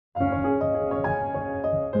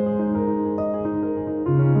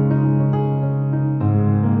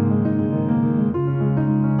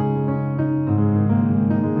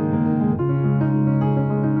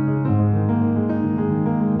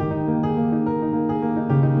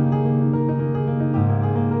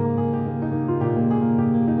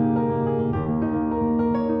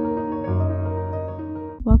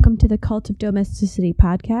to the Cult of Domesticity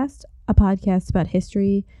podcast, a podcast about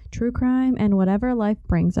history, true crime, and whatever life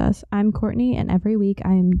brings us. I'm Courtney, and every week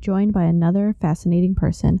I am joined by another fascinating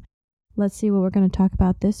person. Let's see what we're going to talk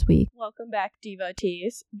about this week. Welcome back,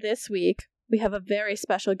 devotees. This week, we have a very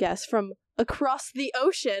special guest from across the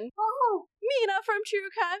ocean. Oh, Mina from True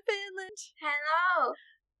Crime Finland. hello.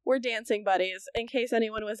 We're dancing buddies. In case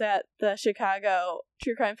anyone was at the Chicago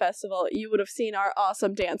True Crime Festival, you would have seen our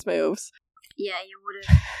awesome dance moves. Yeah, you would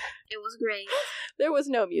have. It was great. There was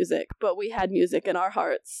no music, but we had music in our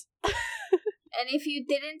hearts. And if you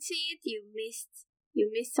didn't see it, you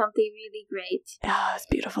missed something really great. Oh, it's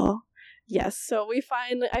beautiful. Yes, so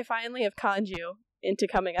I finally have conned you into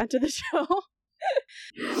coming onto the show.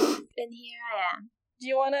 And here I am. Do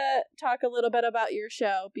you want to talk a little bit about your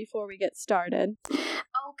show before we get started?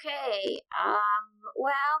 Okay.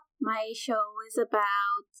 Well, my show is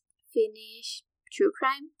about Finnish true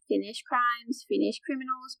crime, Finnish crimes, Finnish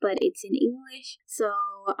criminals, but it's in English. So,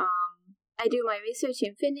 I do my research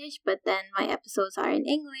in Finnish, but then my episodes are in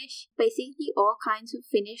English. Basically, all kinds of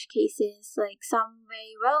Finnish cases, like some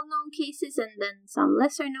very well-known cases and then some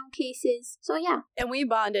lesser-known cases. So, yeah. And we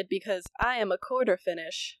bonded because I am a quarter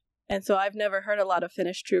Finnish, and so I've never heard a lot of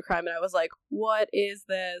Finnish true crime, and I was like, what is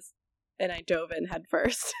this? And I dove in head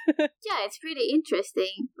first. Yeah, it's pretty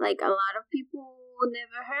interesting. Like, a lot of people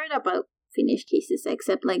never heard about Finnish cases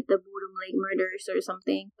except like the Bodom Lake murders or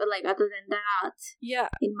something. But like other than that, yeah,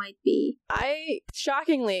 it might be.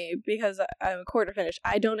 Shockingly, because I'm a quarter Finnish,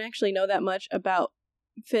 I don't actually know that much about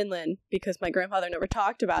Finland because my grandfather never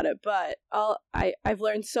talked about it. But I've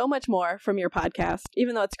learned so much more from your podcast,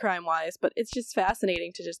 even though it's crime-wise. But it's just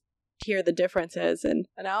fascinating to just hear the differences. And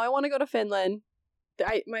now I want to go to Finland.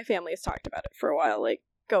 My family has talked about it for a while, like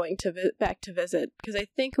going back to visit, because I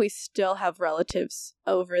think we still have relatives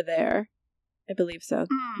over there. I believe so.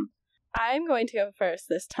 I'm going to go first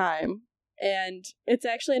this time, and it's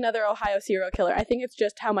actually another Ohio serial killer. I think it's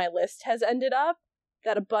just how my list has ended up,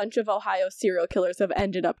 that a bunch of Ohio serial killers have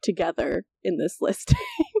ended up together in this listing.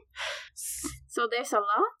 So there's a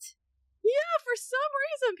lot? Yeah, for some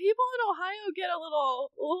reason, people in Ohio get a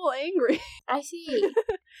little angry. I see.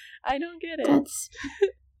 I don't get it. That's...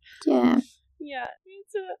 Yeah. Yeah,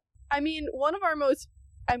 one of our most,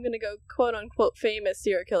 I'm going to go quote-unquote famous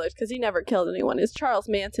serial killers, because he never killed anyone, is Charles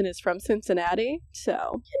Manson, is from Cincinnati,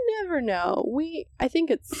 so you never know. I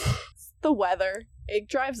think it's the weather. It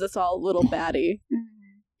drives us all a little batty.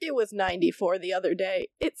 It was 94 the other day.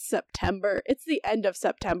 It's September. It's the end of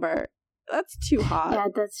September. That's too hot.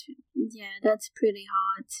 Yeah, that's pretty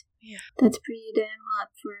hot. Yeah. That's pretty damn hot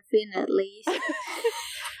for a Finn, at least.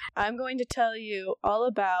 I'm going to tell you all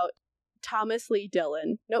about Thomas Lee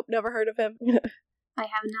Dillon. Nope, never heard of him. I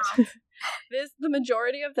have not. The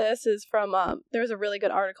majority of this is from, there's a really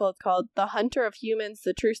good article. It's called The Hunter of Humans,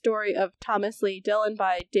 The True Story of Thomas Lee Dillon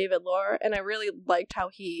by David Lohr, and I really liked how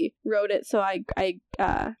he wrote it, so I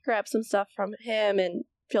grabbed some stuff from him and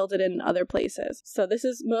filled it in other places. So this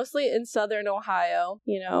is mostly in southern Ohio.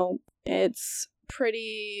 It's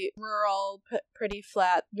pretty rural, pretty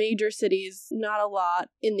flat. Major cities, not a lot.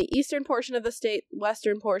 In the eastern portion of the state,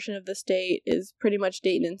 western portion of the state is pretty much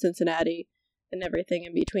Dayton and Cincinnati and everything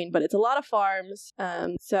in between, but it's a lot of farms.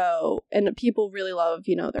 And people really love,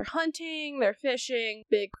 they're hunting, they're fishing,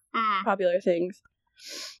 big popular things.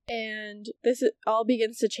 And all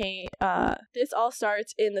begins to change. This all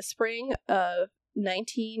starts in the spring of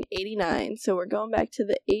 1989, so we're going back to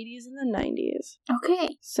the 80s and the 90s.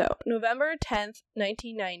 Okay. So, November 10th,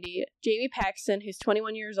 1990, Jamie Paxton, who's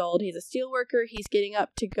 21 years old, he's a steelworker, he's getting up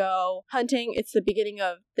to go hunting. It's the beginning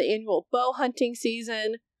of the annual bow hunting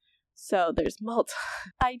season, so there's Bow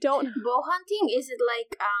hunting, is it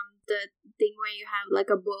like the thing where you have like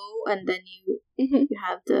a bow and then you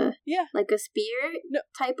have the like a spear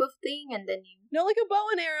type of thing, and then you like a bow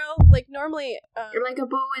and arrow, like normally like a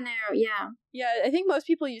bow and arrow, yeah, I think most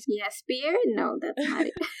people use spear. No, that's not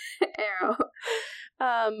it. Arrow.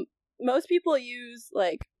 Most people use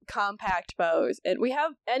like compact bows, and we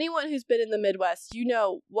have anyone who's been in the Midwest,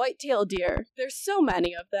 white-tailed deer. There's so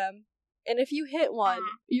many of them. And if you hit one,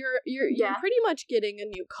 you're pretty much getting a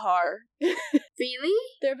new car. Really?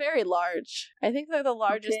 They're very large. I think they're the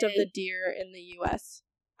largest of the deer in the U.S.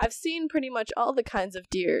 I've seen pretty much all the kinds of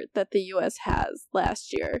deer that the U.S. has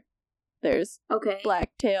last year. There's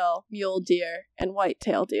black-tail, mule deer, and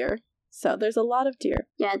white-tail deer. So there's a lot of deer.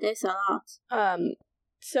 Yeah, there's a lot.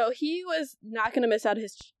 So he was not going to miss out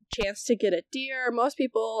his chance to get a deer. Most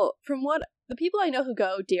people, the people I know who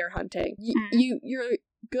go deer hunting, you're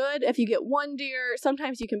good if you get one deer.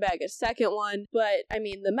 Sometimes you can bag a second one, but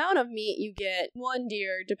the amount of meat you get, one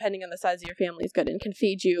deer, depending on the size of your family, is good and can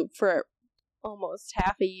feed you for almost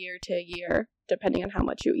half a year to a year, depending on how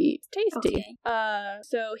much you eat. It's tasty. Okay.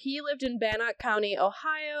 So he lived in Bannock County,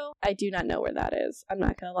 Ohio. I do not know where that is. I'm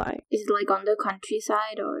not gonna lie. Is it like on the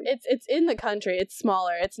countryside or? It's in the country. It's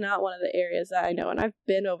smaller. It's not one of the areas that I know, and I've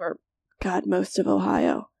been over, most of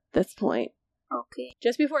Ohio at this point. Okay.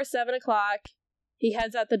 Just before 7 o'clock, he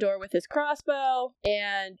heads out the door with his crossbow,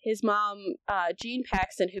 and his mom, Jean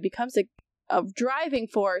Paxton, who becomes a driving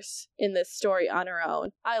force in this story on her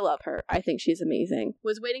own. I love her. I think she's amazing.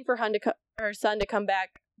 Was waiting for her son to come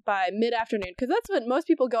back by mid-afternoon, because that's when most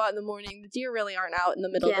people go out in the morning. The deer really aren't out in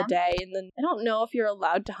the middle of the day, and then I don't know if you're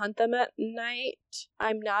allowed to hunt them at night.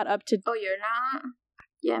 I'm not up to... Oh, you're not?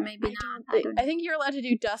 Yeah, maybe not. I think you're allowed to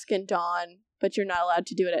do dusk and dawn, but you're not allowed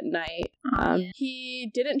to do it at night.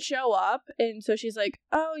 He didn't show up, and so she's like,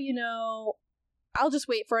 oh, I'll just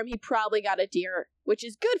wait for him. He probably got a deer, which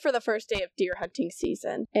is good for the first day of deer hunting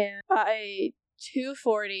season. And by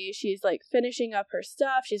 2:40, she's like finishing up her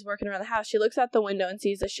stuff. She's working around the house. She looks out the window and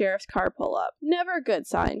sees a sheriff's car pull up. Never a good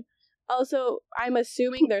sign. Also, I'm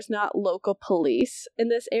assuming there's not local police in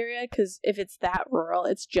this area, because if it's that rural,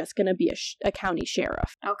 it's just going to be a county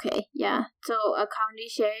sheriff. Okay, yeah. So a county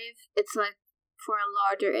sheriff, it's like for a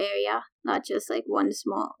larger area, not just like one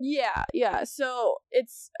small. Yeah. So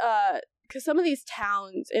it's, because some of these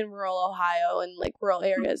towns in rural Ohio and like rural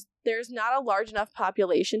areas, there's not a large enough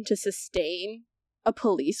population to sustain a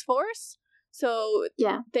police force. So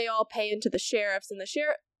they all pay into the sheriffs, and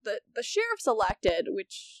the sheriff's elected,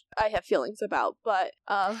 which I have feelings about, but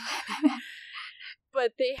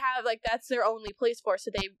but they have that's their only police force,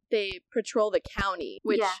 so they patrol the county,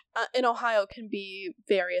 which in Ohio can be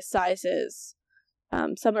various sizes.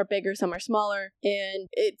 Some are bigger, some are smaller, and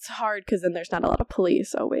it's hard because then there's not a lot of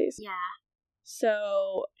police always. Yeah.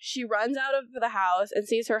 So she runs out of the house and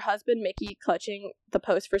sees her husband, Mickey, clutching the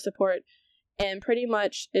post for support, and pretty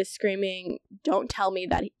much is screaming, don't tell me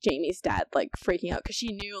that Jamie's dead, freaking out, because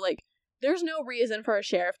she knew, there's no reason for a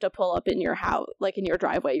sheriff to pull up in your house, in your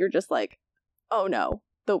driveway. You're just oh no,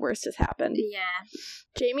 the worst has happened. Yeah.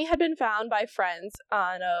 Jamie had been found by friends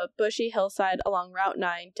on a bushy hillside along Route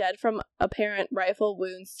 9, dead from apparent rifle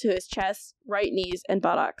wounds to his chest, right knees, and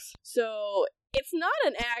buttocks. So it's not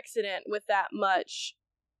an accident with that much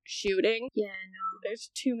shooting. Yeah, no. There's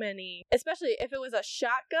too many. Especially if it was a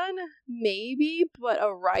shotgun, maybe, but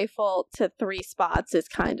a rifle to 3 spots is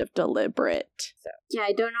kind of deliberate. So. Yeah,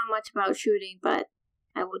 I don't know much about shooting, but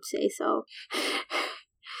I would say so.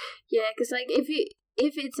 Yeah, because if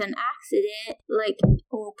it's an accident,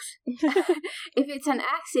 if it's an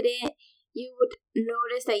accident, you would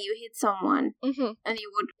notice that you hit someone, and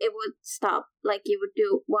it would stop. You would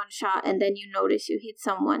do one shot, and then you notice you hit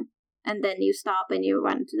someone, and then you stop and you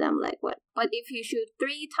run to them what? But if you shoot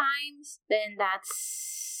 3 times, then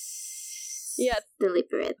that's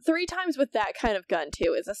deliberate. 3 times with that kind of gun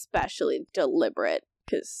too is especially deliberate,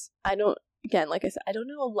 because I don't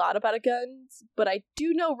know a lot about guns, but I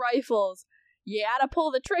do know rifles. You gotta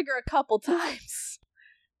pull the trigger a couple times.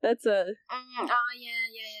 That's a...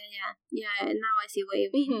 Yeah, now I see what you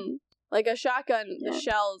mean. A shotgun, the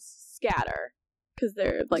shells scatter, because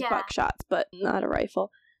they're buckshots, but not a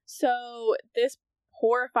rifle. So this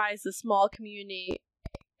horrifies the small community,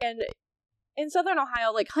 and in southern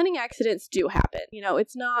Ohio, hunting accidents do happen.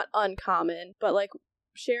 It's not uncommon, but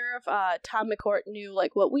Sheriff Tom McCourt knew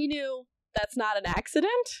what we knew. That's not an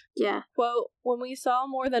accident. Yeah. Quote, when we saw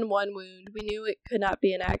more than one wound, we knew it could not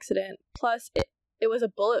be an accident. Plus, it was a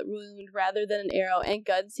bullet wound rather than an arrow, and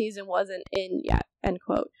gun season wasn't in yet, end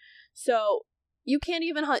quote. So, you can't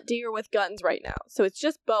even hunt deer with guns right now. So, it's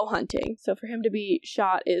just bow hunting. So, for him to be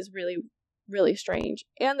shot is really, really strange.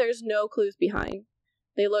 And there's no clues behind.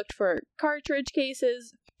 They looked for cartridge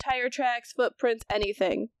cases, tire tracks, footprints,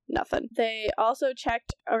 anything. Nothing. They also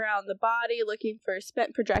checked around the body looking for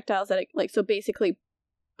spent projectiles that so basically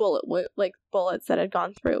bullets that had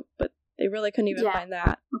gone through, but they really couldn't even find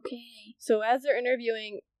that. Okay. So as they're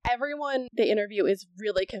interviewing, everyone they interview is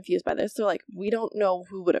really confused by this. They're we don't know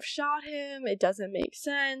who would have shot him. It doesn't make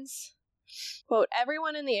sense. Quote,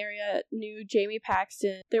 everyone in the area knew Jamie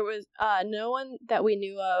Paxton. There was no one that we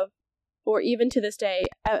knew of, or even to this day,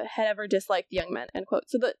 had ever disliked the young men, end quote.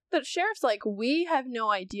 So the sheriff's we have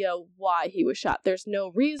no idea why he was shot. There's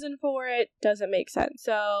no reason for it. Doesn't make sense.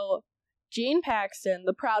 So Jean Paxton,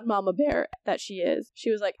 the proud mama bear that she is,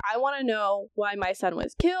 she was I want to know why my son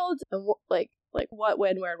was killed, and what,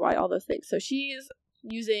 when, where, why, all those things. So she's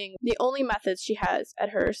using the only methods she has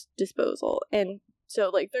at her disposal, and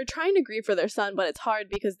so, they're trying to grieve for their son, but it's hard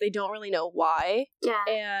because they don't really know why. Yeah.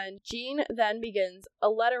 And Jean then begins a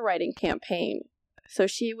letter-writing campaign. So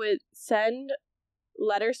she would send,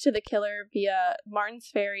 letters to the killer via Martins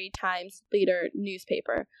Ferry Times Leader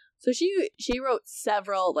newspaper. So she wrote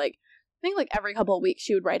several, like, I think like every couple of weeks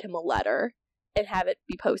she would write him a letter and have it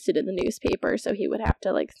be posted in the newspaper, so he would have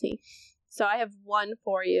to, like, see. So I have one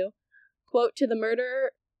for you. Quote, to the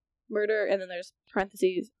murder, and then there's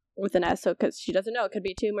parentheses with an S, so because she doesn't know, it could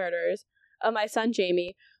be 2 murders, of my son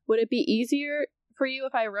Jamie. Would it be easier for you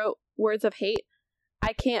if I wrote words of hate?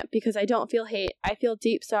 I can't, because I don't feel hate. I feel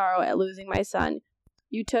deep sorrow at losing my son.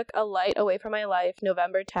 You took a light away from my life,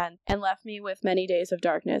 November 10th, and left me with many days of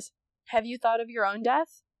darkness. Have you thought of your own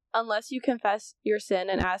death? Unless you confess your sin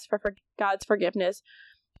and ask for God's forgiveness,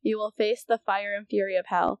 you will face the fire and fury of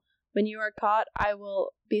hell. When you are caught, I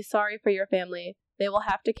will be sorry for your family. They will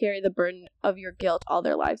have to carry the burden of your guilt all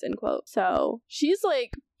their lives, end quote. So she's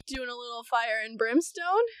like doing a little fire and brimstone,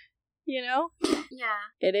 you know?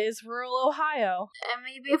 Yeah. It is rural Ohio. And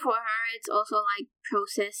maybe for her, it's also like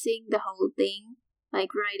processing the whole thing.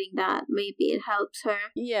 Like writing that, maybe it helps her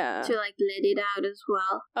Yeah. to like let it out as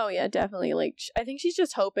well. Oh yeah, definitely. Like, I think she's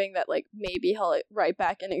just hoping that like maybe he'll like, write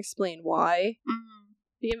back and explain why. Mm-hmm.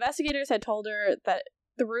 The investigators had told her that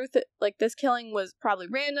the Ruth, like, this killing was probably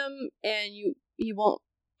random and you won't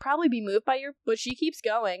probably be moved by but she keeps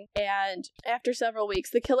going. And after several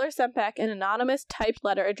weeks, the killer sent back an anonymous typed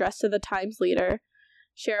letter addressed to the Times Leader,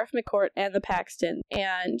 Sheriff McCourt, and the Paxton.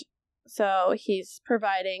 And so he's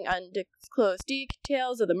providing undisclosed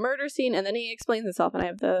details of the murder scene, and then he explains himself, and I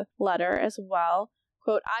have the letter as well.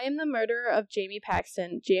 Quote, I am the murderer of Jamie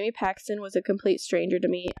Paxton. Jamie Paxton was a complete stranger to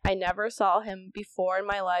me. I never saw him before in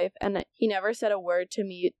my life, and he never said a word to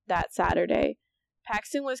me that Saturday.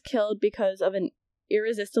 Paxton was killed because of an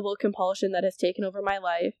irresistible compulsion that has taken over my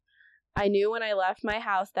life. I knew when I left my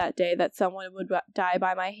house that day that someone would die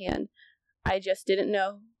by my hand. I just didn't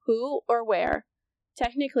know who or where.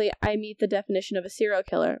 Technically, I meet the definition of a serial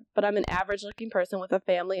killer, but I'm an average-looking person with a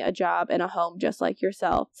family, a job, and a home just like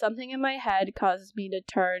yourself. Something in my head causes me to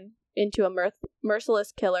turn into a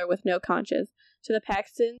merciless killer with no conscience. To the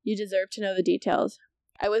Paxton, you deserve to know the details.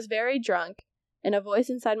 I was very drunk, and a voice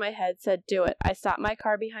inside my head said, do it. I stopped my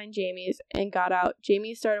car behind Jamie's and got out.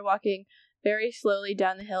 Jamie started walking very slowly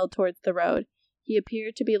down the hill towards the road. He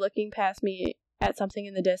appeared to be looking past me at something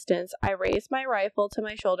in the distance. I raised my rifle to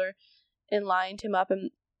my shoulder and lined him up in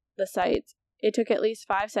the sights. It took at least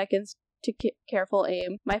 5 seconds to careful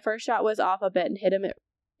aim. My first shot was off a bit and hit him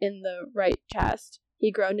in the right chest. He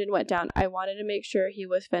groaned and went down. I wanted to make sure he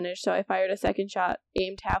was finished, so I fired a second shot,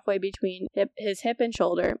 aimed halfway between his hip and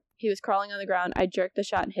shoulder. He was crawling on the ground. I jerked the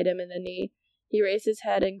shot and hit him in the knee. He raised his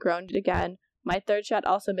head and groaned again. My third shot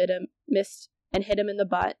also missed and hit him in the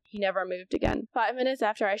butt. He never moved again. 5 minutes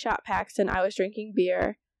after I shot Paxton, I was drinking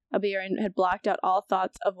a beer and had blocked out all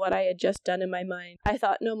thoughts of what I had just done in my mind. I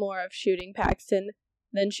thought no more of shooting Paxton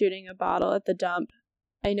than shooting a bottle at the dump.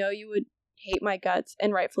 I know you would hate my guts,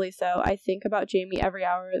 and rightfully so. I think about Jamie every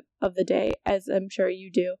hour of the day, as I'm sure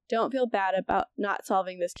you do. Don't feel bad about not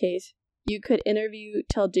solving this case. You could interview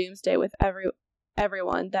till doomsday with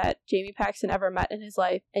everyone that Jamie Paxton ever met in his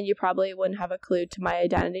life, and you probably wouldn't have a clue to my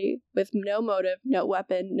identity. With no motive, no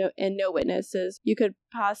weapon, and no witnesses, you could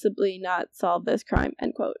possibly not solve this crime,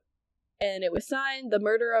 end quote. And it was signed, the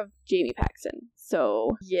murder of Jamie Paxton.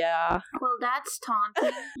 So, yeah. Well, that's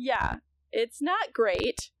taunting. Yeah, it's not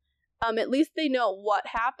great. At least they know what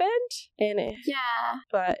happened.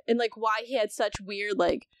 And like why he had such weird,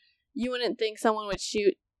 like, you wouldn't think someone would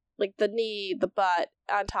shoot like the knee, the butt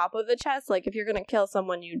on top of the chest. Like if you're gonna kill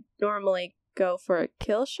someone, you normally go for a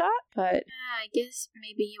kill shot. But I guess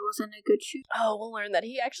maybe he wasn't a good shooter. Oh, we'll learn that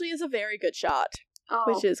he actually is a very good shot. Oh.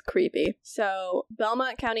 Which is creepy. So,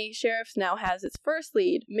 Belmont County Sheriff's now has its first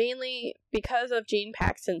lead, mainly because of Gene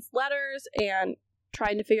Paxton's letters and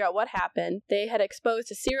trying to figure out what happened. They had exposed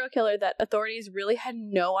a serial killer that authorities really had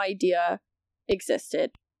no idea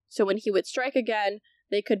existed. So when he would strike again,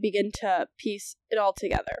 they could begin to piece it all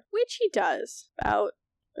together, which he does. About,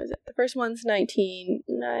 what is it? The first one's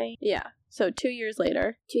 1990. Yeah. So 2 years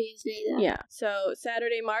later. 2 years later. Yeah. So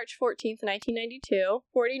Saturday, March 14th, 1992,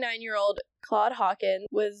 49-year-old Claude Hawkins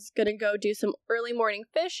was going to go do some early morning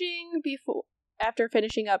fishing after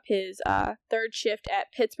finishing up his third shift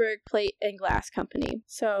at Pittsburgh Plate and Glass Company.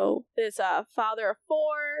 So this father of 4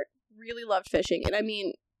 really loved fishing. And I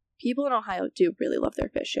mean, people in Ohio do really love their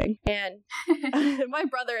fishing. And my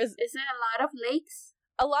brother is... Is there a lot of lakes?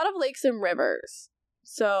 A lot of lakes and rivers.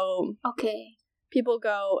 So... Okay. People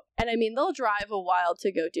go, and I mean, they'll drive a while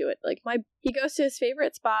to go do it. Like, he goes to his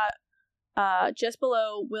favorite spot just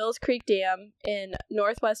below Wills Creek Dam in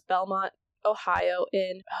northwest Belmont, Ohio,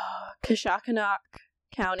 in Kashakanak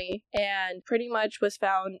County, and pretty much was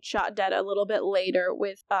found shot dead a little bit later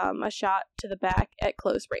with a shot to the back at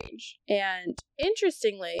close range. And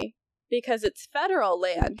interestingly, because it's federal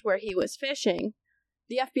land where he was fishing,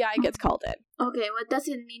 the FBI gets called in. Okay, what does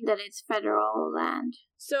it mean that it's federal land?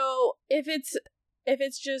 So if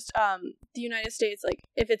it's just the United States, like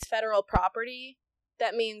if it's federal property,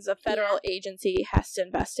 that means a federal agency has to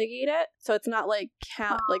investigate it. So it's not like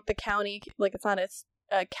like the county, like it's not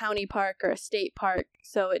a county park or a state park.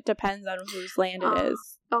 So it depends on whose land it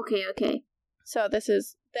is. Okay. So this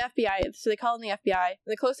is the FBI. So they call in the FBI.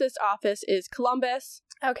 The closest office is Columbus.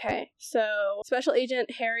 Okay, so Special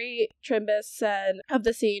Agent Harry Trimbus said of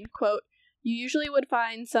the scene, quote, "You usually would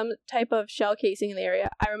find some type of shell casing in the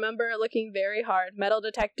area. I remember looking very hard, metal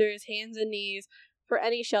detectors, hands and knees, for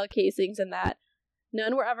any shell casings and that.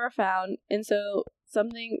 None were ever found, and so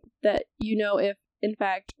something that if, in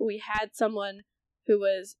fact, we had someone who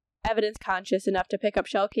was evidence conscious enough to pick up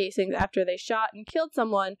shell casings after they shot and killed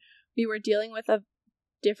someone, we were dealing with a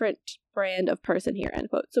different brand of person here,"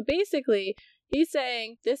 end quote. So basically, he's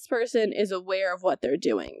saying this person is aware of what they're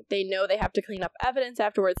doing. They know they have to clean up evidence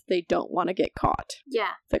afterwards. They don't want to get caught.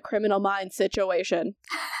 Yeah. It's a Criminal Minds situation.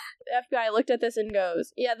 The FBI looked at this and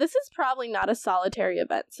goes, yeah, this is probably not a solitary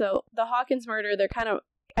event. So the Hawkins murder,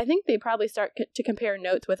 I think they probably start to compare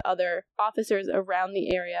notes with other officers around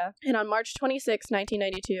the area. And on March 26,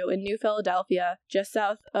 1992, in New Philadelphia, just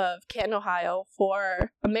south of Canton, Ohio,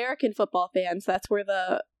 for American football fans, that's where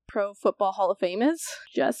the Pro Football Hall of Fame is.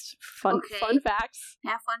 Just fun facts.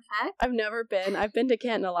 Yeah, fun fact. I've never been. I've been to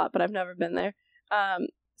Canton a lot, but I've never been there.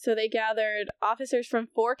 So they gathered officers from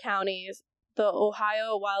 4 counties, the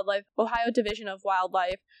Ohio Division of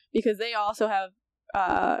Wildlife, because they also have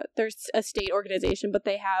there's a state organization, but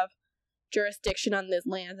they have jurisdiction on these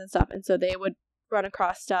lands and stuff, and so they would run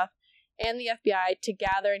across stuff, and the FBI to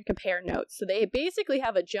gather and compare notes. So they basically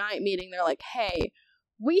have a giant meeting. They're like, hey,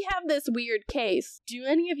 we have this weird case. Do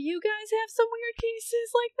any of you guys have some weird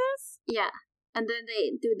cases like this? Yeah. And then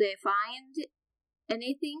do they find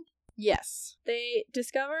anything? Yes. They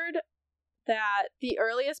discovered that the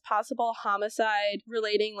earliest possible homicide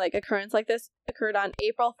relating occurrence like this occurred on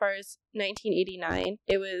April 1st, 1989.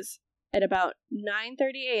 It was at about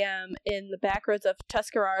 9:30 a.m. in the back roads of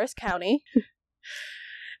Tuscarawas County.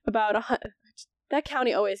 That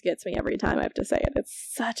county always gets me every time I have to say it. It's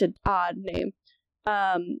such an odd name.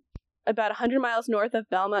 About 100 miles north of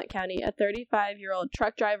Belmont County, a 35-year-old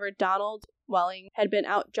truck driver, Donald Welling, had been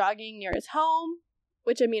out jogging near his home,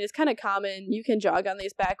 which, I mean, is kind of common. You can jog on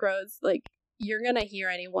these back roads. You're going to hear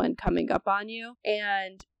anyone coming up on you.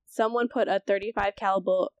 And someone put a .35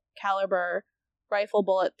 caliber rifle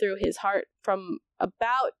bullet through his heart from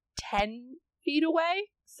about 10 feet away.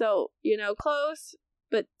 So, close,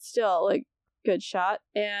 but still, good shot.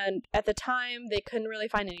 And at the time, they couldn't really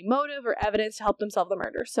find any motive or evidence to help them solve the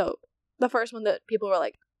murder. So the first one that people were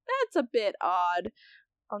like, that's a bit odd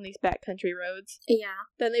on these backcountry roads. Yeah.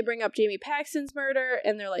 Then they bring up Jamie Paxton's murder,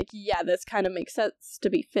 and they're like, yeah, this kind of makes sense to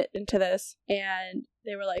be fit into this. And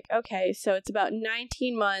they were like, okay, so it's about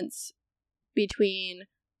 19 months between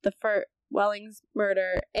the Welling's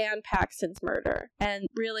murder and Paxton's murder. And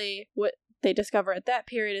really, what they discover at that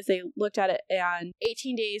period is they looked at it, and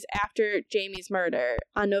 18 days after Jamie's murder,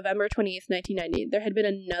 on November 20th, 1990, there had been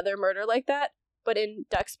another murder like that, but in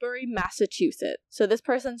Duxbury, Massachusetts. So this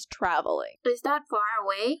person's traveling. Is that far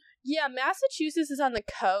away? Yeah, Massachusetts is on the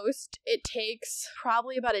coast. It takes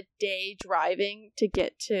probably about a day driving to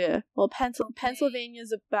get to,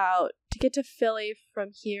 Pennsylvania's about, to get to Philly from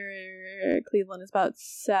here, Cleveland is about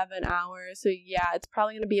 7 hours. So yeah, it's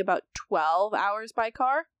probably going to be about 12 hours by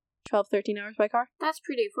car. 13 hours by car. That's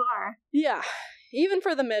pretty far. Yeah, even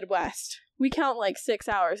for the Midwest. We count 6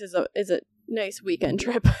 hours as a nice weekend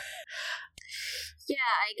trip. Yeah,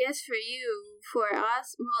 I guess for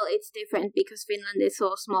us, well, it's different because Finland is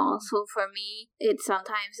so small. So for me, it's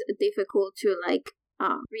sometimes difficult to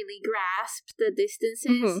really grasp the distances.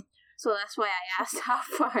 Mm-hmm. So that's why I asked how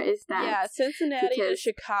far is that. Yeah, Cincinnati to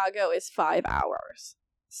Chicago is 5 hours.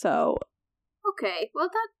 So okay, well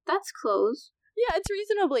that's close. Yeah, it's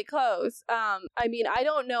reasonably close. I mean, I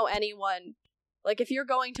don't know anyone. If you're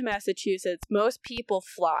going to Massachusetts, most people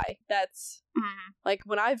fly. That's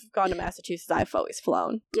when I've gone to Massachusetts, I've always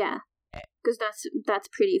flown. Yeah, because that's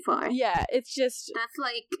pretty far. Yeah, it's just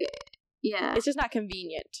yeah, it's just not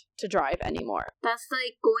convenient to drive anymore. That's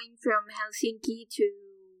like going from Helsinki to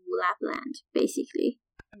Lapland, basically.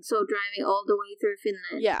 So driving all the way through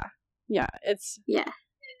Finland. Yeah, it's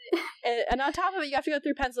and on top of it, you have to go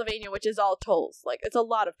through Pennsylvania, which is all tolls. It's a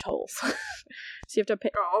lot of tolls. So you have to pay.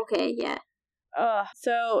 Oh, okay, yeah.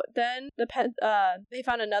 So then they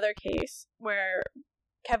found another case where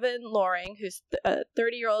Kevin Loring, who's a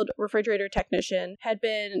 30-year-old refrigerator technician, had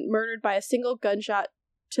been murdered by a single gunshot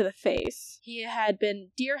to the face. He had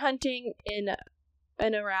been deer hunting in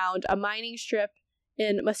and around a mining strip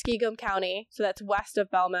in Muskingum County, so that's west of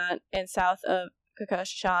Belmont and south of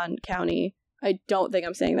Kekaushun County. I don't think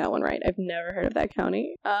I'm saying that one right. I've never heard of that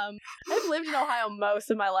county. I've lived in Ohio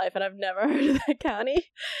most of my life, and I've never heard of that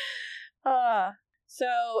county. So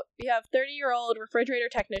you have 30-year-old refrigerator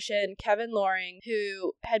technician Kevin Loring,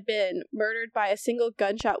 who had been murdered by a single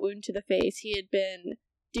gunshot wound to the face. He had been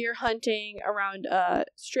deer hunting around a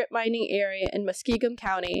strip mining area in Muskingum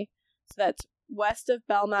County, so that's west of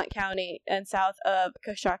Belmont County and south of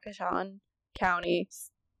Kekaushun County.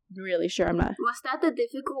 Really sure I'm not. Was that the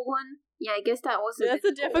difficult one? Yeah, I guess that was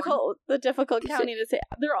the difficult county to say.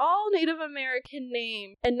 They're all Native American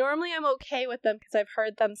names, and normally I'm okay with them because I've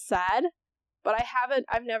heard them said, but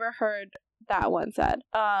I've never heard that one said.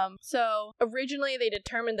 So originally they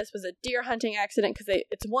determined this was a deer hunting accident because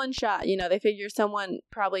it's one shot, they figure someone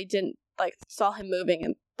probably didn't, saw him moving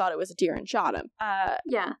and thought it was a deer and shot him.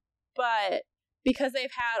 Yeah. But because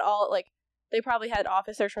they've had they probably had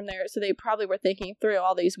officers from there, so they probably were thinking through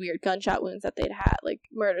all these weird gunshot wounds that they'd had,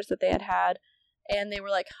 murders that they had, and they were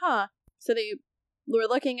like, so they were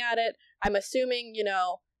looking at it. I'm assuming,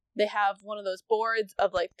 they have one of those boards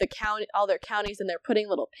of, the county, all their counties, and they're putting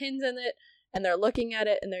little pins in it, and they're looking at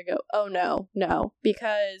it, and they go, oh, no,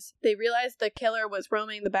 because they realized the killer was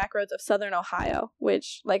roaming the back roads of southern Ohio,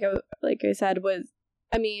 which, like I said, was,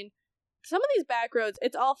 some of these back roads,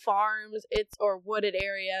 it's all farms, or wooded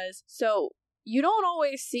areas, so you don't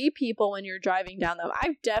always see people when you're driving down them.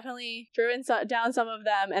 I've definitely driven down some of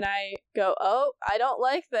them, and I go, oh, I don't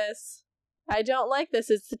like this.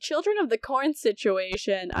 It's the Children of the Corn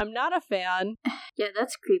situation. I'm not a fan. Yeah,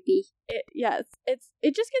 that's creepy.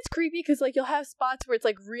 It just gets creepy because, you'll have spots where it's,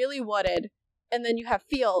 really wooded, and then you have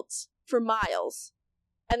fields for miles,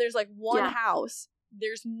 and there's, one house.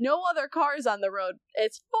 There's no other cars on the road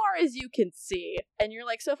as far as you can see. And you're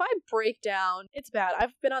like, so if I break down, it's bad.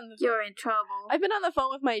 You're in trouble. I've been on the phone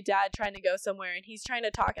with my dad trying to go somewhere, and he's trying to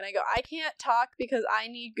talk, and I go, I can't talk because I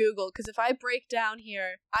need Google, because if I break down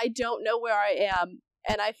here, I don't know where I am,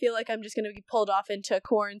 and I feel like I'm just going to be pulled off into a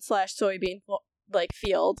corn/soybean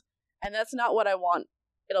field, and that's not what I want.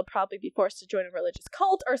 It'll probably be forced to join a religious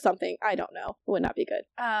cult or something. I don't know. It would not be good.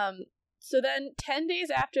 So then 10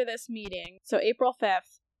 days after this meeting, so April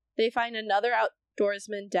 5th, they find another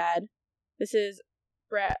outdoorsman dead. This is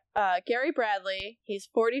Gary Bradley. He's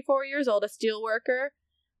 44 years old, a steel worker,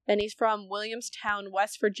 and he's from Williamstown,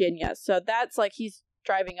 West Virginia. So that's he's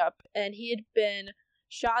driving up, and he had been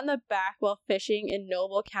shot in the back while fishing in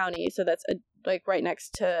Noble County. So that's right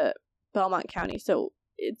next to Belmont County. So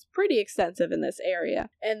it's pretty extensive in this area.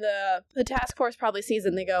 And the task force probably sees it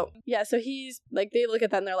and they go, yeah, so he's they look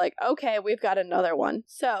at that and they're like, okay, we've got another one.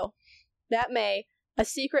 So that May, a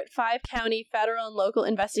secret 5-county federal and local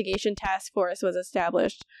investigation task force was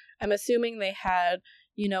established. I'm assuming they had,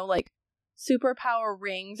 superpower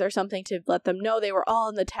rings or something to let them know they were all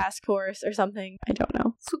in the task force or something. I don't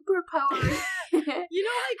know. Superpower.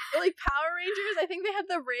 like Power Rangers, I think they had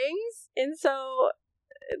the rings, and so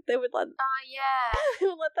they would let they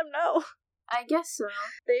would let them know. I guess so.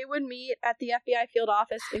 They would meet at the FBI field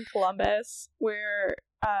office in Columbus, where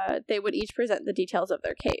they would each present the details of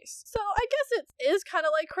their case. So I guess it is kind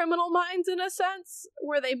of like Criminal Minds in a sense,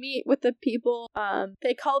 where they meet with the people.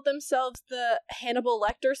 They called themselves the Hannibal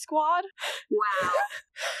Lecter Squad. Wow.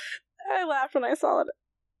 I laughed when I saw it.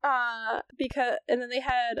 And then they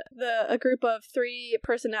had a group of 3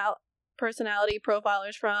 personality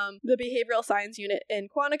profilers from the behavioral science unit in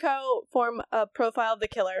Quantico form a profile of the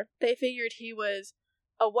killer. They figured he was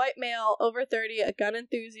a white male, over 30, a gun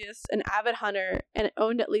enthusiast, an avid hunter, and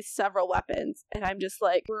owned at least several weapons. And I'm just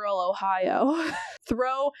like, rural Ohio.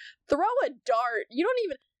 throw a dart. You don't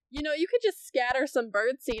even, you could just scatter some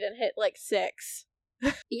birdseed and hit 6.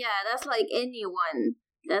 Yeah, that's anyone.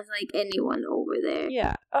 That's anyone over there.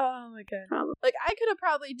 Yeah. Oh my god. Probably. I could have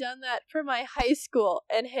probably done that for my high school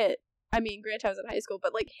and hit, granted I was in high school,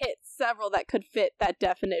 but hit several that could fit that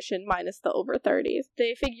definition minus the over 30s.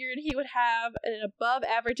 They figured he would have an above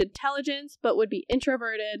average intelligence, but would be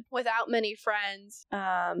introverted, without many friends,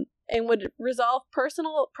 and would resolve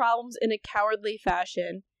personal problems in a cowardly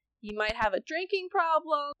fashion. He might have a drinking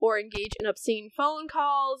problem, or engage in obscene phone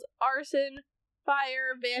calls, arson,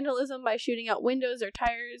 fire, vandalism by shooting out windows or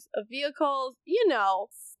tires of vehicles.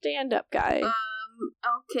 Stand-up guy.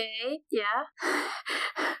 Okay, yeah.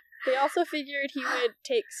 They also figured he would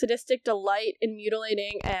take sadistic delight in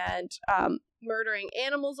mutilating and murdering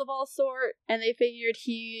animals of all sort, and they figured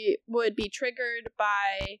he would be triggered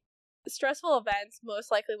by stressful events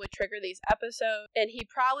most likely would trigger these episodes, and he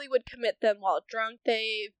probably would commit them while drunk.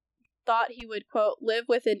 They thought he would, quote, live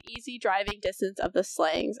within easy driving distance of the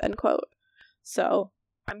slayings, end quote. So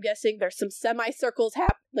I'm guessing there's some circles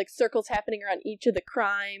happening around each of the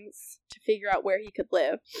crimes to figure out where he could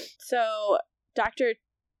live. So Dr.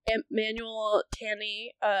 Manuel Tanney,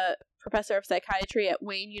 a professor of psychiatry at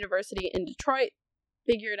Wayne University in Detroit,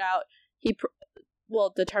 figured out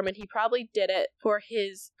determined he probably did it for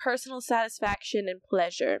his personal satisfaction and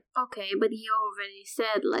pleasure. Okay, but he already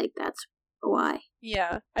said, like, that's why.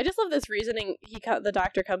 Yeah. I just love this reasoning the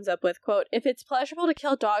doctor comes up with, quote, if it's pleasurable to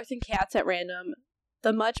kill dogs and cats at random,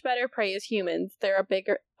 the much better prey is humans. They're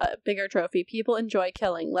a bigger trophy. People enjoy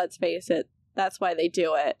killing, let's face it. That's why they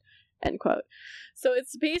do it, end quote. So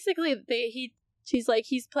it's basically,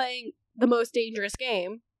 he's playing the most dangerous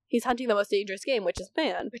game. He's hunting the most dangerous game, which is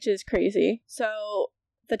man, which is crazy. So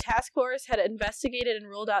the task force had investigated and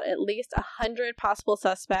ruled out at least 100 possible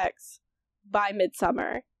suspects by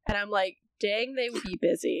midsummer. And I'm like, dang, they would be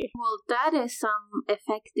busy. Well, that is some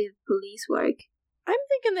effective police work. I'm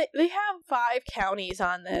thinking that they have 5 counties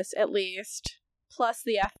on this, at least, plus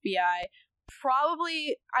the FBI.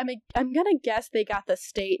 Probably, I'm gonna guess they got the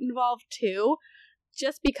state involved, too,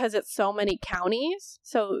 just because it's so many counties.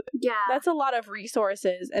 So yeah, that's a lot of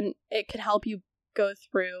resources, and it can help you go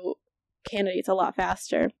through candidates a lot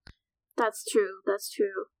faster. That's true.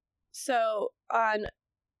 So on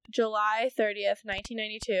July 30th,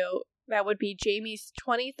 1992, that would be Jamie's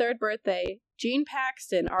 23rd birthday, Gene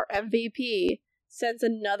Paxton, our MVP, sends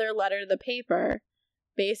another letter to the paper,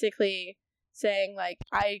 basically saying, like,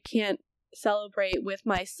 I can't celebrate with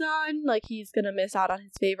my son, like, he's gonna miss out on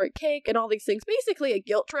his favorite cake and all these things. Basically a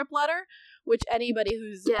guilt trip letter, which anybody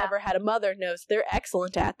who's ever had a mother knows they're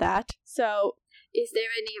excellent at that. So is there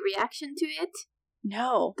any reaction to it?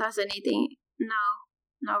 No. Does anything? No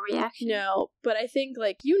reaction. No, but I think,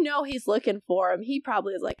 like, he's looking for him. He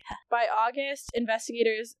probably is like, by August,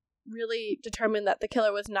 investigators really determined that the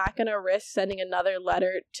killer was not going to risk sending another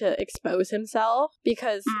letter to expose himself,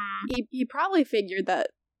 because he probably figured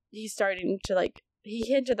that he's starting to, like, he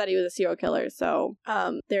hinted that he was a serial killer, so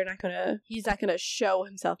he's not gonna show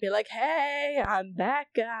himself, be like, hey, I'm that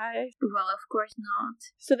guy. Well, of course not.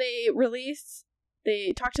 So they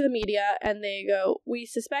talk to the media, and they go, we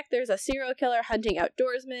suspect there's a serial killer hunting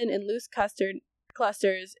outdoorsmen in loose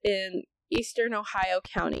clusters in eastern Ohio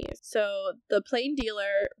counties. So the Plain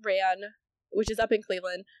Dealer which is up in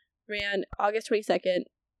Cleveland, ran August 22nd,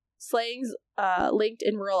 slayings linked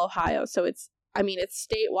in rural Ohio. So it's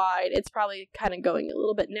statewide. It's probably kind of going a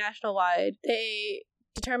little bit national-wide. They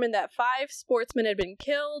determined that 5 sportsmen had been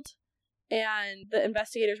killed, and the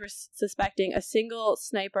investigators were suspecting a single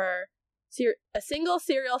serial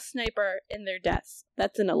sniper in their deaths.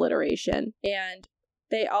 That's an alliteration. And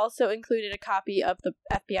they also included a copy of the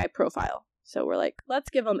FBI profile. So we're like, let's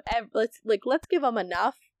give them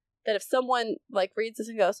enough that if someone, like, reads this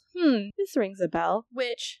and goes, this rings a bell,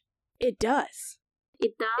 which it does.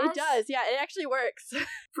 It does? It does, yeah, it actually works.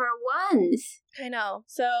 For once. I know.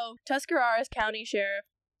 So, Tuscarawas County Sheriff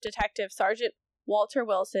Detective Sergeant Walter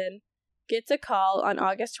Wilson gets a call on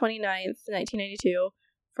August 29th, 1992,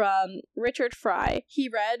 from Richard Fry. He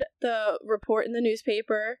read the report in the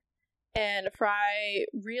newspaper, and Fry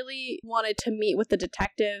really wanted to meet with the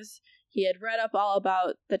detectives. He had read up all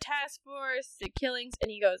about the task force, the killings,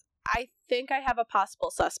 and he goes, I think I have a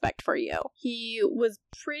possible suspect for you. He was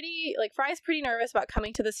Fry's pretty nervous about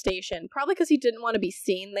coming to the station, probably because he didn't want to be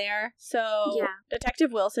seen there. So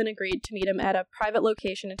Detective Wilson agreed to meet him at a private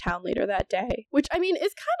location in town later that day, which, I mean,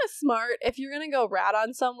 is kind of smart. If you're going to go rat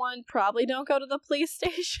on someone, probably don't go to the police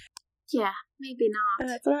station. Yeah, maybe not.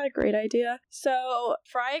 That's not a great idea. So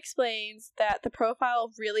Fry explains that the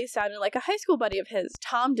profile really sounded like a high school buddy of his,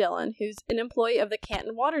 Tom Dillon, who's an employee of the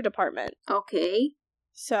Canton Water Department. Okay.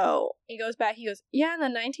 So he goes, yeah, in the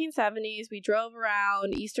 1970s, we drove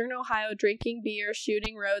around eastern Ohio drinking beer,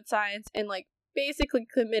 shooting road signs, and, like, basically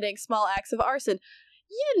committing small acts of arson.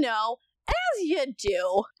 You know, as you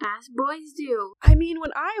do. As boys do. I mean,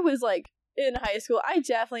 when I was, like, in high school, I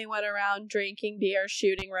definitely went around drinking beer,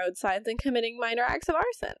 shooting road signs, and committing minor acts of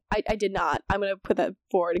arson. I did not. I'm going to put that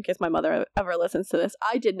forward in case my mother ever listens to this.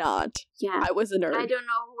 I did not. Yeah. I was a nerd. I don't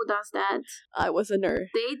know who does that. I was a nerd.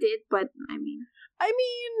 They did, but, I mean,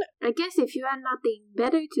 I guess if you had nothing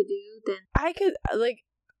better to do, then I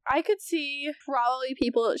could see probably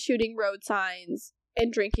people shooting road signs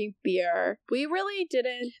and drinking beer. We really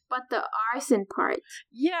didn't. But the arson part.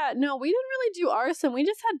 Yeah, no, we didn't really do arson. We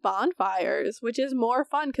just had bonfires, which is more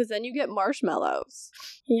fun because then you get marshmallows.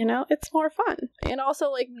 You know, it's more fun. And also,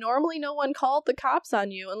 like, normally no one called the cops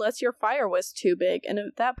on you unless your fire was too big. And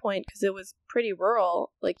at that point, because it was pretty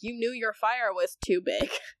rural, like, you knew your fire was too big.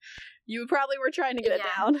 You probably were trying to get it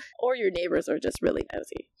down. Or your neighbors are just really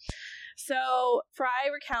nosy. So, Fry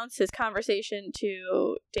recounts his conversation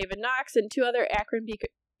to David Knox and 2 other Akron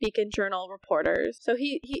Beacon Journal reporters. So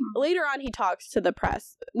he later on he talks to the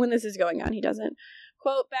press. When this is going on, he doesn't.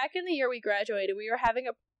 Quote, back in the year we graduated, we were having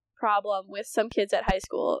a problem with some kids at high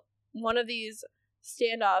school. One of these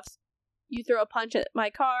standoffs, you throw a punch at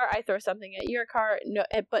my car, I throw something at your car,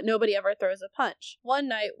 but nobody ever throws a punch. One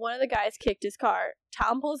night, one of the guys kicked his car.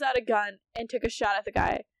 Tom pulls out a gun and took a shot at the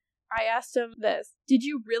guy. I asked him this, did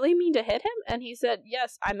you really mean to hit him? And he said,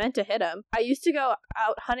 yes, I meant to hit him. I used to go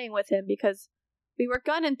out hunting with him because we were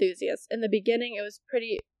gun enthusiasts. In the beginning, it was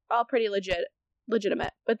pretty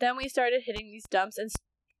legitimate. But then we started hitting these dumps in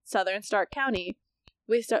southern Stark County.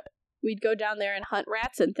 We'd go down there and hunt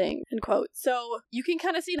rats and things, end quote. So you can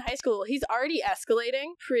kind of see in high school, he's already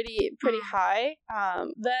escalating pretty high.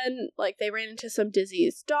 Then, like, they ran into some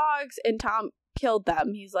diseased dogs and Tom killed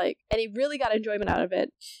them. He's like, and he really got enjoyment out of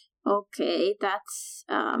it. Okay, that's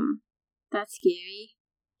scary.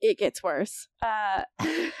 It gets worse. Then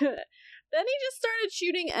he just started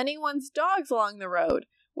shooting anyone's dogs along the road,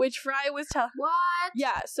 which Fry was telling. What?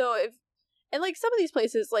 Yeah, so and like some of these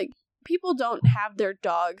places, like, people don't have their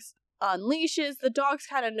dogs on leashes. The dogs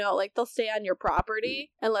kind of know, like, they'll stay on your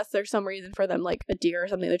property unless there's some reason for them, like a deer or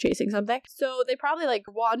something, they're chasing something. So they probably, like,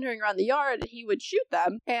 wandering around the yard, and he would shoot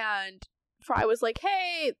them, and Fry was like,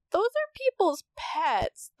 hey, those are people's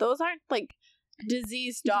pets. Those aren't, like,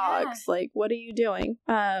 diseased dogs. Yeah. Like, what are you doing?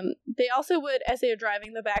 They also would, as they were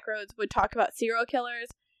driving the back roads, would talk about serial killers.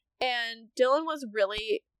 And Dillon was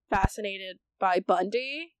really fascinated by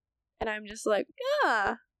Bundy. And I'm just like,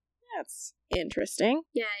 yeah, that's interesting.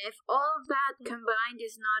 Yeah, if all of that combined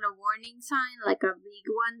is not a warning sign, like a big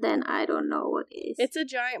one, then I don't know what is. It's a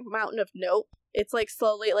giant mountain of nope. It's like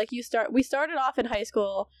slowly, like we started off in high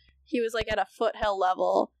school. He was, like, at a foothill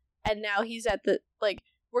level, and now he's at the, like,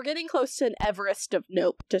 we're getting close to an Everest of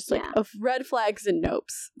nope. Just, like, of red flags and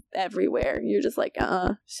nopes everywhere. You're just like,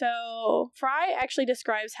 So, Fry actually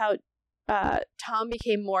describes how Tom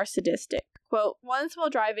became more sadistic. Quote, once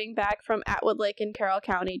while driving back from Atwood Lake in Carroll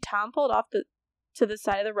County, Tom pulled off to the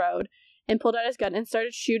side of the road and pulled out his gun and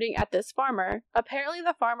started shooting at this farmer. Apparently,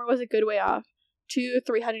 the farmer was a good way off.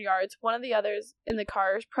 200-300 yards, one of the others in the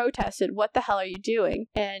cars protested, what the hell are you doing?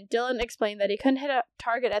 And Dillon explained that he couldn't hit a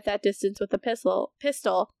target at that distance with a pistol,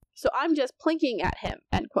 so I'm just plinking at him,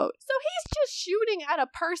 end quote. So he's just shooting at a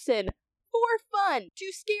person for fun,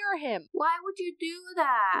 to scare him. Why would you do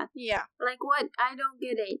that? Yeah. Like, what? I don't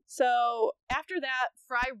get it. So after that,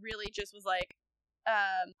 Fry really just was like,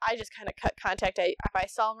 I just kind of cut contact. If I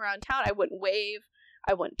saw him around town, I wouldn't wave.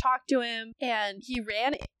 I wouldn't talk to him, and he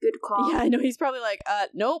ran. Good call. Yeah, I know. He's probably like,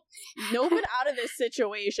 nope, get out of this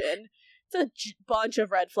situation. It's a bunch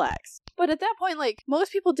of red flags. But at that point, like,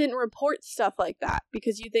 most people didn't report stuff like that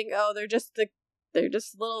because you think, oh, they're just a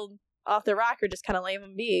little off the rocker, just kind of leave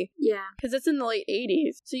them be. Yeah. Because it's in the late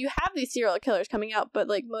 80s. So you have these serial killers coming out, but,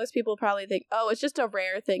 like, most people probably think, oh, it's just a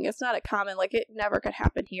rare thing. It's not a common, like, it never could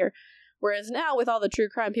happen here. Whereas now, with all the true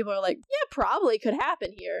crime, people are like, yeah, probably could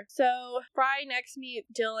happen here. So, Fry next meets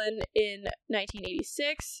Dillon in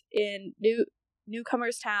 1986 in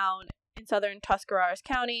Newcomer's Town in southern Tuscarawas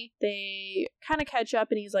County. They kind of catch up,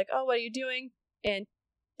 and he's like, oh, what are you doing? And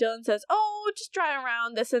Dillon says, oh, just driving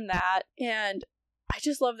around, this and that. And I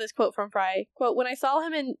just love this quote from Fry. Quote, when I saw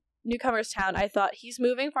him in Newcomer's Town, I thought, he's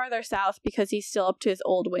moving farther south because he's still up to his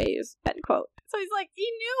old ways, end quote. So he's like, he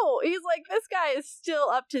knew. He's like, this guy is still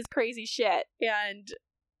up to his crazy shit. And,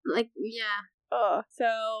 like, yeah.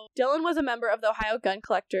 So Dillon was a member of the Ohio Gun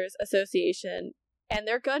Collectors Association, and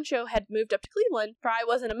their gun show had moved up to Cleveland. Fry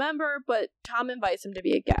wasn't a member, but Tom invites him to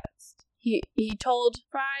be a guest. He told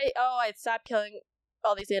Fry, oh, I'd stopped killing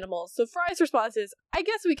all these animals. So Fry's response is, I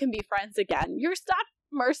guess we can be friends again. You're stopped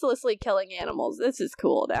mercilessly killing animals. This is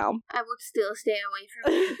cool now. I would still stay away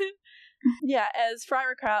from it. Yeah, as Fry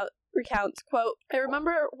recounts, quote, I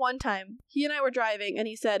remember one time, he and I were driving, and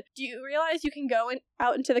he said, do you realize you can go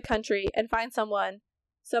out into the country and find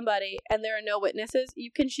somebody, and there are no witnesses?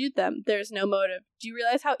 You can shoot them. There's no motive. Do you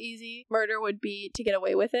realize how easy murder would be to get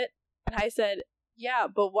away with it? And I said, yeah,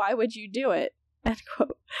 but why would you do it? End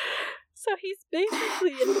quote. So he's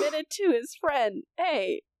basically admitted to his friend,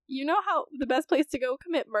 hey, you know how the best place to go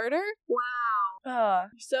commit murder? Wow.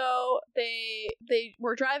 So they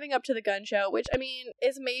were driving up to the gun show, which, I mean,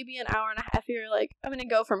 is maybe an hour and a half. You're like, I'm gonna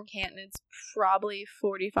go from Canton. It's probably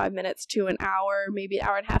 45 minutes to an hour, maybe an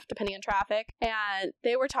hour and a half, depending on traffic. And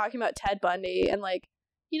they were talking about Ted Bundy and, like,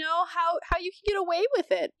 you know, how you can get away with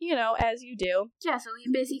it, you know, as you do. Yeah, so he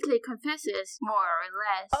basically confesses, more or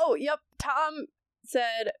less. Oh, yep. Tom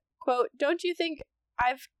said, quote, "Don't you think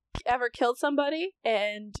I've ever killed somebody?"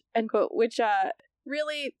 And end quote, which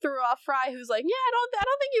really threw off Fry, who's like, "Yeah, I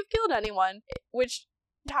don't think you've killed anyone." Which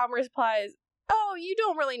Tom replies, "Oh, you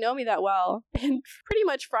don't really know me that well." And pretty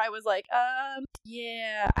much Fry was like,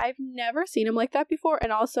 yeah, I've never seen him like that before.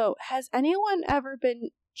 And also, has anyone ever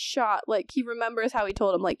been shot? Like, he remembers how he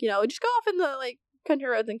told him, like, you know, just go off in the, like, country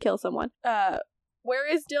roads and kill someone. Where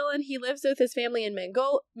is Dillon? He lives with his family in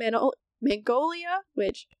Mongolia,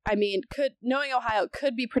 which, I mean, knowing Ohio,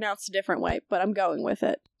 could be pronounced a different way, but I'm going with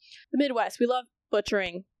it. The Midwest, we love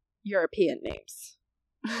butchering European names.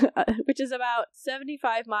 Which is about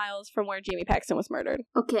 75 miles from where Jamie Paxton was murdered.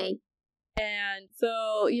 Okay. And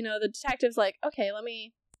so, you know, the detective's like, okay, let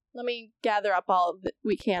me gather up all that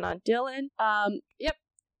we can on Dillon. Yep.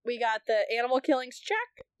 We got the animal killings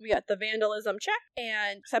check. We got the vandalism check.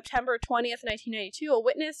 And September 20th, 1992, a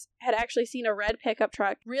witness had actually seen a red pickup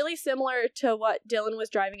truck really similar to what Dillon was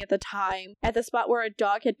driving at the time at the spot where a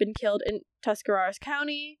dog had been killed in Tuscarawas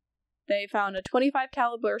County. They found a .25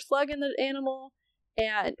 caliber slug in the animal.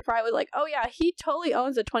 And Fry was like, oh yeah, he totally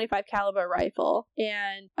owns a .25 caliber rifle.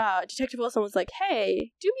 And Detective Wilson was like,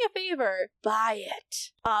 hey, do me a favor, buy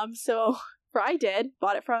it. So Fry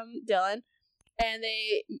bought it from Dillon, and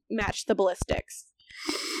they matched the ballistics.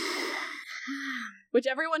 Which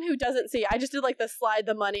everyone who doesn't see, I just did like the slide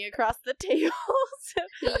the money across the table.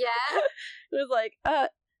 Yeah. It was like,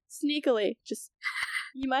 sneakily, just,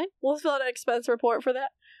 you mind? We'll fill out an expense report for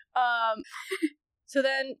that. So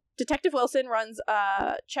then Detective Wilson runs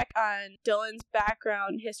a check on Dillon's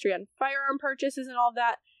background history on firearm purchases and all of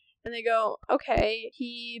that. And they go, okay,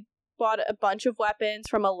 he bought a bunch of weapons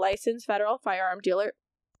from a licensed federal firearm dealer.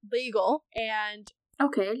 Legal. And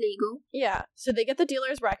okay, legal. Yeah. So they get the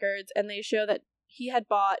dealer's records and they show that he had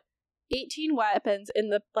bought 18 weapons in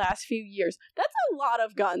the last few years. That's a lot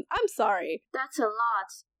of guns. I'm sorry. That's a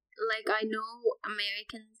lot. Like, I know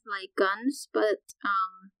Americans like guns, but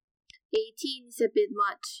 18 is a bit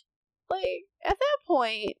much. Like, at that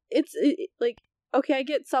point, it's like, okay, I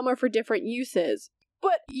get some are for different uses,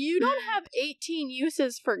 but you don't have 18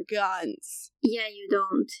 uses for guns. Yeah, you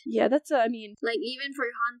don't. Yeah, that's, I mean... Like, even for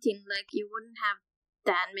hunting, like, you wouldn't have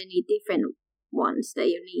that many different ones that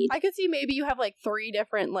you need. I could see maybe you have, like, 3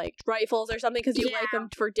 different, like, rifles or something, because you like them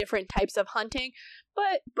for different types of hunting,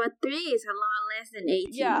 But 3 is a lot less than 18.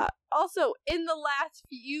 Yeah. Also, in the last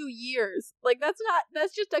few years, like, that's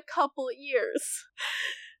just a couple years.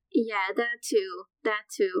 Yeah, that too.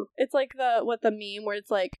 It's like the meme where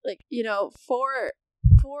it's like, you know, 4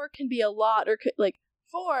 can be a lot, or like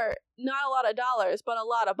 4, not a lot of dollars, but a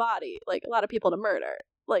lot of body, like a lot of people to murder.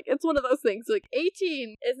 Like, it's one of those things. Like,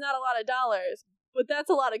 18 is not a lot of dollars, but that's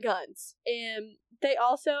a lot of guns. And they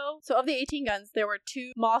also, so of the 18 guns, there were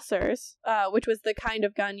 2 Mossers, which was the kind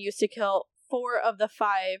of gun used to kill 4 of the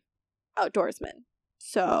 5 outdoorsmen.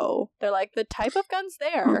 So they're like, the type of guns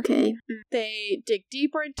there. Okay. They dig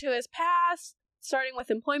deeper into his past, starting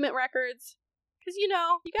with employment records. Because, you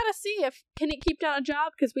know, you gotta see if can he keep down a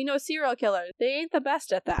job, because we know serial killers, they ain't the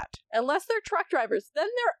best at that. Unless they're truck drivers, then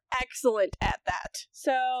they're excellent at that.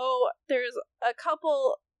 So there's a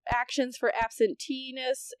couple actions for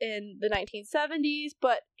absenteeism in the 1970s,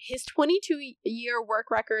 but his 22-year work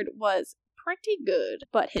record was pretty good,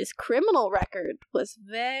 but his criminal record was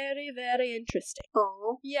very, very interesting.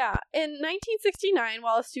 Oh. Yeah, in 1969,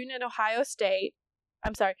 while a student at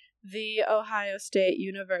the Ohio State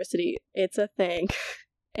University, it's a thing.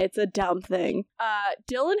 It's a dumb thing.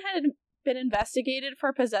 Dillon had been investigated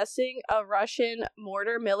for possessing a Russian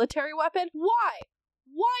mortar military weapon. Why?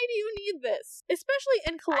 Why do you need this? Especially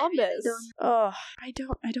in Columbus. I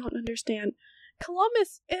don't understand.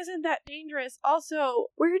 Columbus isn't that dangerous. Also,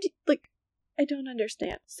 I don't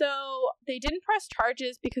understand. So they didn't press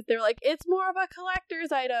charges because they're like, it's more of a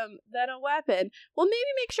collector's item than a weapon. Well,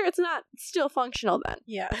 maybe make sure it's not still functional then.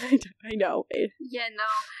 Yeah, I know. Yeah, no.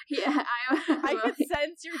 Yeah, I could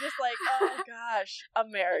sense you're just like, oh gosh,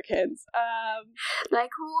 Americans.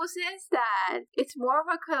 Like, who says that? It's more of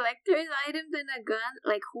a collector's item than a gun?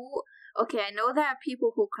 Like, who... Okay, I know there are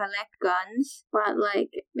people who collect guns, but,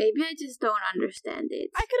 like, maybe I just don't understand it.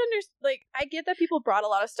 I could understand, like, I get that people brought a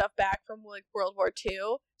lot of stuff back from, like, World War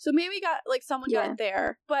II, so maybe someone got it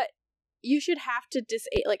there, but you should have to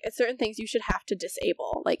like at certain things you should have to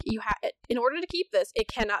disable. Like you have, in order to keep this, it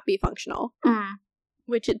cannot be functional.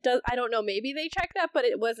 Which it does. I don't know. Maybe they checked that, but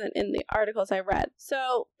it wasn't in the articles I read.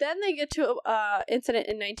 So then they get to an incident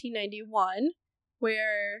in 1991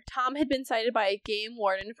 where Tom had been cited by a game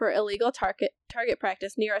warden for illegal target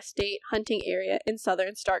practice near a state hunting area in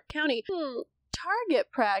southern Stark County.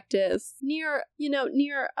 Target practice near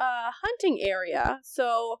a hunting area.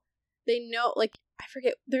 So they know, like, I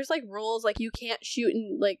forget, there's like rules, like you can't shoot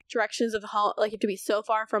in like directions of home, like you have to be so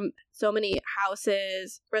far from so many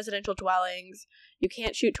houses, residential dwellings. You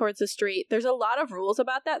can't shoot towards the street. There's a lot of rules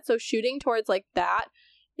about that. So shooting towards like that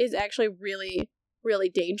is actually really, really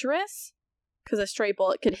dangerous because a stray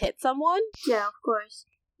bullet could hit someone. Yeah, of course.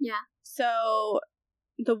 Yeah. So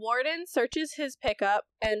the warden searches his pickup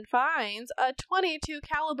and finds a .22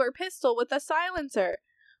 caliber pistol with a silencer,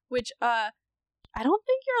 which I don't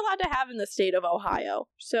think you're allowed to have in the state of Ohio.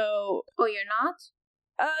 So... Oh, you're not?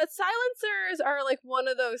 Silencers are like one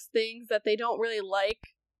of those things that they don't really like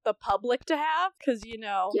the public to have, because,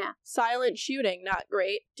 silent shooting, not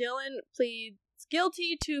great. Dillon pleads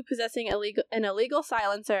guilty to possessing an illegal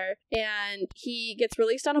silencer, and he gets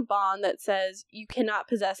released on a bond that says you cannot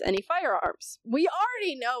possess any firearms. We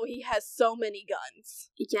already know he has so many guns.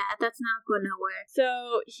 Yeah, that's not gonna work.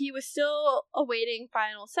 So he was still awaiting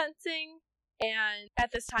final sentencing. And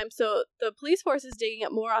at this time, so the police force is digging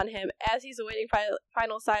up more on him as he's awaiting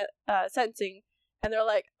final sentencing. And they're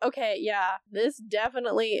like, okay, yeah, this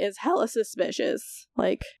definitely is hella suspicious.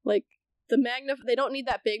 Like they don't need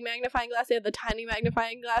that big magnifying glass. They have the tiny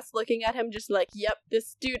magnifying glass looking at him just like, yep,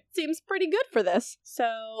 this dude seems pretty good for this.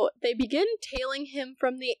 So they begin tailing him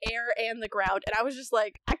from the air and the ground. And I was just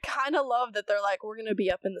like, I kind of love that they're like, we're going to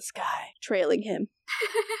be up in the sky trailing him.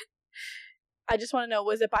 I just want to know,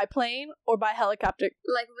 was it by plane or by helicopter?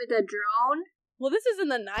 Like with a drone? Well, this is in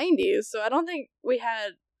the 90s, so I don't think we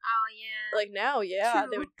had... Oh, yeah. Like now, yeah, True.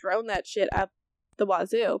 They would drone that shit up the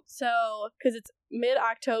wazoo. So, because it's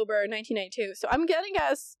mid-October 1992, so I'm gonna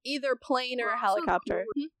guess either plane or a helicopter.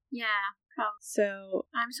 So cool. Yeah, probably. So...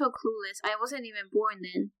 I'm so clueless. I wasn't even born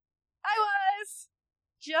then. I was!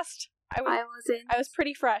 I was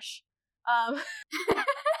pretty fresh. A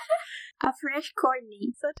fresh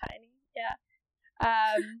Courtney. So tiny, yeah.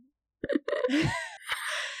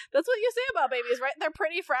 That's what you say about babies, right? They're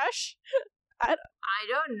pretty fresh. I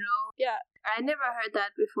don't know. Yeah. I never heard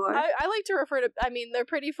that before. I like to refer to, they're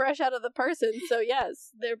pretty fresh out of the person. So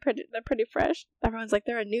yes, they're pretty fresh. Everyone's like,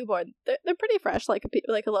 they're a newborn. They're pretty fresh, like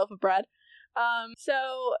a loaf of bread.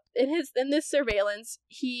 So in this surveillance,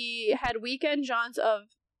 he had weekend jaunts of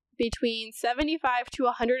between 75 to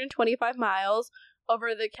 125 miles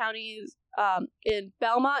over the counties in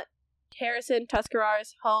Belmont, Harrison,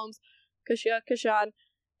 Tuscarawas, Holmes, Cushan,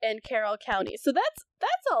 and Carroll County. So that's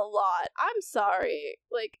a lot. I'm sorry.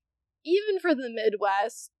 Like, even for the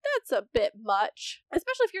Midwest, that's a bit much.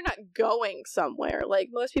 Especially if you're not going somewhere. Like,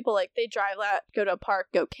 most people, like, they drive that, go to a park,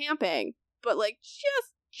 go camping. But, like,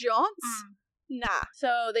 just jaunts? Nah.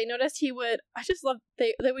 So they noticed he would, I just love,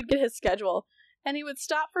 they would get his schedule. And he would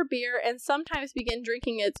stop for beer and sometimes begin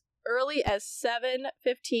drinking as early as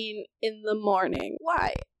 7:15 in the morning.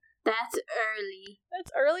 Why? That's early.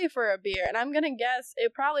 That's early for a beer, and I'm gonna guess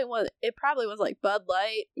it probably was like Bud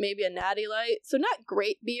Light, maybe a Natty Light, so not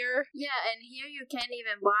great beer. Yeah, and here you can't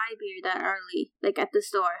even buy beer that early, like at the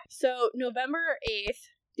store. So November 8th,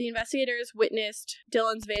 the investigators witnessed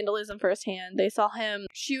Dillon's vandalism firsthand. They saw him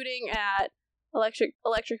shooting at electric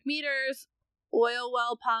meters, oil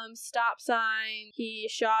well pumps, stop sign. He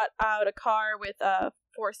shot out a car with a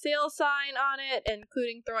for sale sign on it,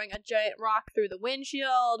 including throwing a giant rock through the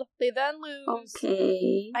windshield. They then lose...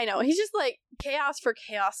 Okay. I know, he's just like chaos for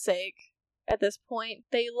chaos sake at this point.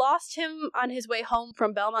 They lost him on his way home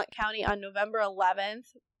from Belmont County on November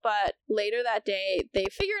 11th, but later that day, they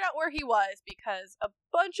figured out where he was because a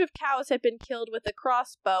bunch of cows had been killed with a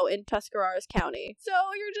crossbow in Tuscarawas County. So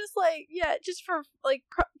you're just like, yeah, just for, like,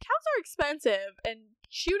 cows are expensive, and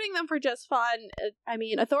shooting them for just fun.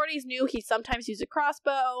 Authorities knew he sometimes used a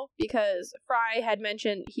crossbow because Fry had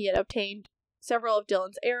mentioned he had obtained several of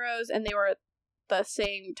Dillon's arrows, and they were the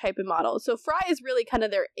same type of model. So Fry is really kind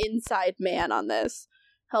of their inside man on this,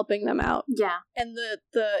 helping them out. Yeah. And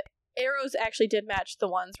the arrows actually did match the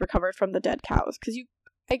ones recovered from the dead cows, because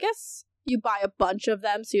I guess you buy a bunch of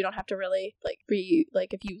them so you don't have to really, like,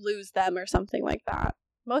 if you lose them or something like that.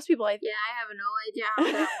 Most people, I have no idea how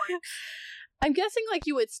that works. I'm guessing, like,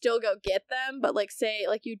 you would still go get them, but, like, say,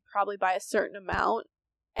 like, you'd probably buy a certain amount,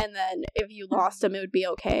 and then if you lost them, it would be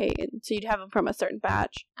okay, and so you'd have them from a certain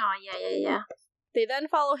batch. Oh, yeah. They then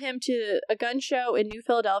follow him to a gun show in New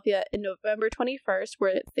Philadelphia in November 21st,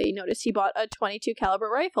 where they noticed he bought a .22 caliber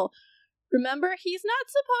rifle. Remember, he's not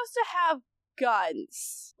supposed to have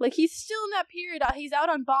guns. Like, he's still in that period. He's out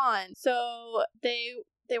on bond. So they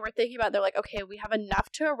were thinking about, they're like, okay, we have enough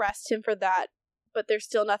to arrest him for that, but there's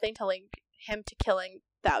still nothing to link him to killing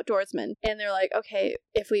the outdoorsman. And they're like, okay,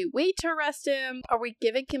 if we wait to arrest him, are we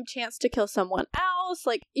giving him chance to kill someone else?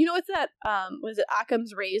 Like, you know, it's that, was it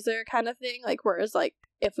Occam's razor kind of thing? Like, whereas, like,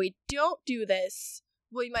 if we don't do this,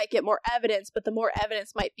 we might get more evidence, but the more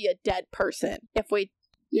evidence might be a dead person. If we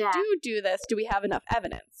do this, do we have enough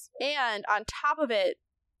evidence? And on top of it,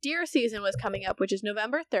 deer season was coming up, which is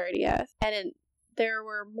November 30th, and there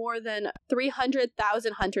were more than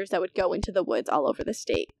 300,000 hunters that would go into the woods all over the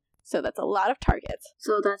state. So that's a lot of targets.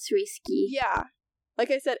 So that's risky. Yeah.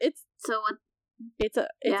 Like I said, it's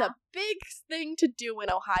a big thing to do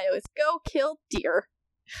in Ohio is go kill deer.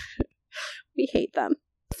 We hate them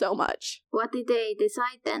so much. What did they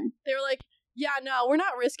decide then? They were like, yeah, no, we're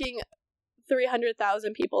not risking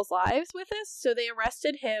 300,000 people's lives with this. So they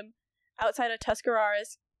arrested him outside of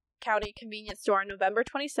Tuscarawas County convenience store on November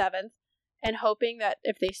 27th and hoping that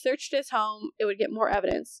if they searched his home, it would get more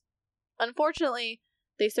evidence. Unfortunately,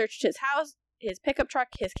 they searched his house, his pickup truck,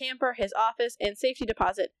 his camper, his office, and safety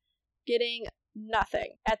deposit, getting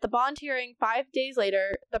nothing. At the bond hearing 5 days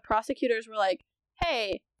later, the prosecutors were like,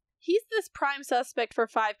 hey, he's this prime suspect for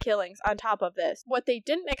 5 killings on top of this. What they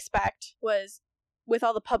didn't expect was, with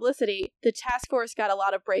all the publicity, the task force got a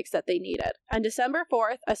lot of breaks that they needed. On December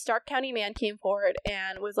 4th, a Stark County man came forward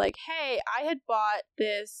and was like, hey, I had bought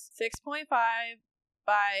this 6.5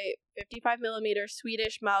 by 55 millimeter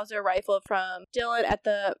Swedish Mauser rifle from Dillon at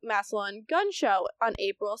the Massillon gun show on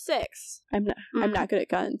April 6th. I'm not good at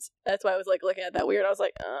guns. That's why I was like looking at that weird. I was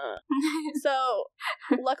like, So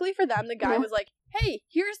luckily for them, the guy was like, hey,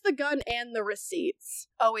 here's the gun and the receipts.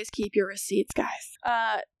 Always keep your receipts, guys.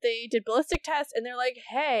 They did ballistic tests and they're like,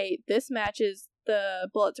 hey, this matches the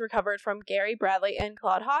bullets recovered from Gary Bradley and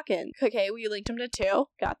Claude Hawkins. Okay, we linked them to 2.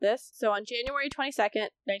 Got this. So on January 22nd,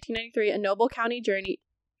 1993, a Noble County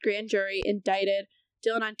grand jury indicted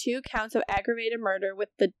Dillon on 2 counts of aggravated murder with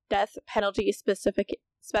the death penalty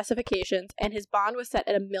specifications, and his bond was set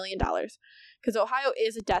at $1 million. Because Ohio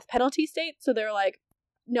is a death penalty state, so they're like,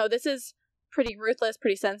 no, this is pretty ruthless,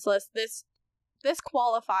 pretty senseless. This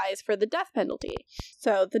qualifies for the death penalty.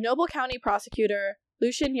 So the Noble County prosecutor,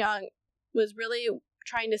 Lucian Young, was really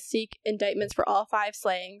trying to seek indictments for all 5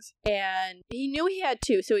 slayings, and he knew he had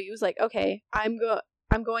 2, so he was like, okay, I'm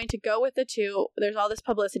going to go with the 2. There's all this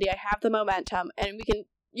publicity, I have the momentum, and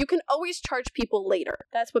you can always charge people later.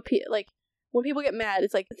 That's what when people get mad,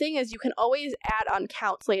 it's like, the thing is, you can always add on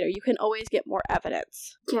counts later. You can always get more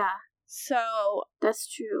evidence. Yeah. So that's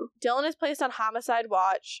true. Dillon is placed on homicide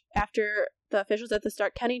watch after the officials at the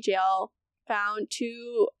Stark County Jail found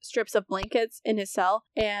 2 strips of blankets in his cell,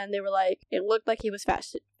 and they were like, it looked like he was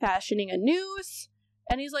fashioning a noose,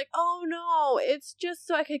 and he's like, oh no, it's just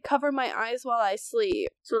so I could cover my eyes while I sleep.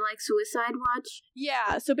 So like suicide watch?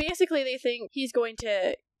 Yeah, so basically they think he's going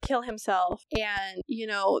to kill himself, and, you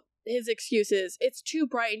know, his excuse is, it's too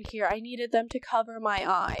bright in here, I needed them to cover my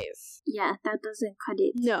eyes. Yeah, that doesn't cut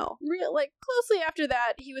it. No. Closely after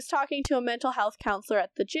that, he was talking to a mental health counselor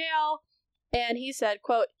at the jail, and he said,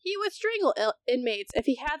 quote, he would strangle inmates if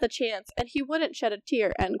he had the chance, and he wouldn't shed a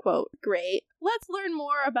tear, end quote. Great. Let's learn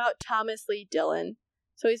more about Thomas Lee Dillon.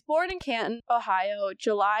 So he's born in Canton, Ohio,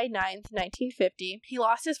 July 9th, 1950. He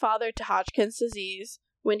lost his father to Hodgkin's disease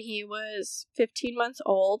when he was 15 months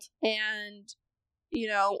old, and, you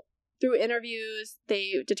know, through interviews,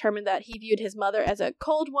 they determined that he viewed his mother as a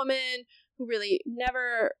cold woman who really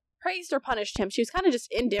never praised or punished him. She was kind of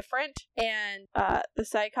just indifferent. And the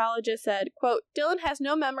psychologist said, quote, Dillon has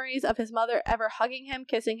no memories of his mother ever hugging him,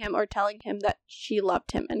 kissing him, or telling him that she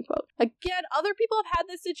loved him, end quote. Again, other people have had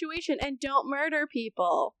this situation, and don't murder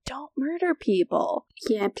people. Don't murder people.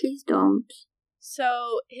 Yeah, please don't.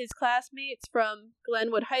 So his classmates from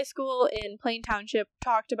Glenwood High School in Plain Township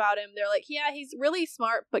talked about him. They're like, yeah, he's really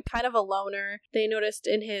smart, but kind of a loner. They noticed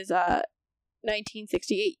in his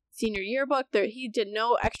 1968 senior yearbook that he did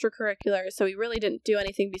no extracurriculars, so he really didn't do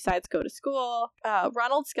anything besides go to school.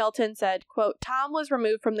 Ronald Skelton said, quote, Tom was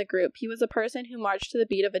removed from the group. He was a person who marched to the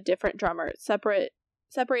beat of a different drummer,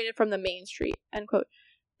 separated from the main street, end quote.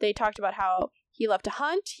 They talked about how he loved to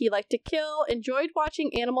hunt, he liked to kill, enjoyed watching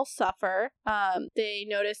animals suffer. They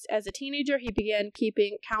noticed as a teenager he began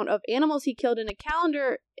keeping count of animals he killed in a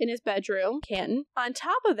calendar in his bedroom, Canton. On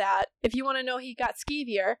top of that, if you want to know, he got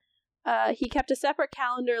skeevier. He kept a separate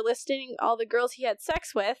calendar listing all the girls he had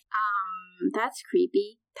sex with. That's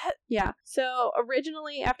creepy. Yeah. So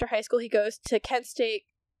originally, after high school, he goes to Kent State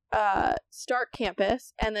Stark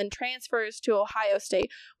campus and then transfers to Ohio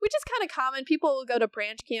State, which is kind of common. People will go to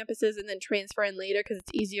branch campuses and then transfer in later because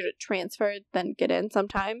it's easier to transfer than get in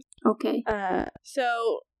sometimes. Okay.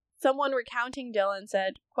 So someone recounting Dillon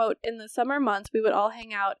said, quote, "In the summer months, we would all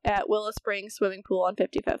hang out at Willow Springs swimming pool on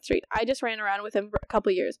 55th Street. I just ran around with him for a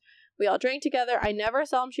couple years. We all drank together. I never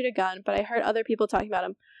saw him shoot a gun, but I heard other people talking about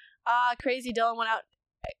him. Crazy Dillon went out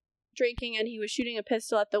drinking and he was shooting a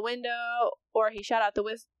pistol at the window, or he shot out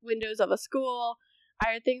the windows of a school.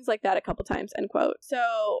 I heard things like that a couple times," end quote. So,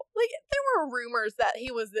 like, there were rumors that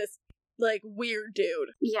he was this, like, weird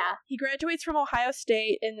dude. Yeah. He graduates from Ohio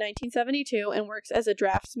State in 1972 and works as a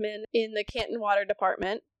draftsman in the Canton Water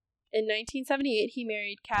Department. In 1978, he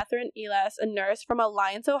married Catherine Elas, a nurse from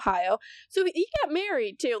Alliance, Ohio. So he got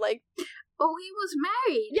married, too, like... Oh, he was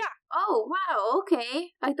married? Yeah. Oh, wow,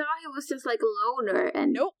 okay. I thought he was just like a loner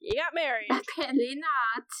and... Nope, he got married. Apparently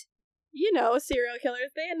not. You know, serial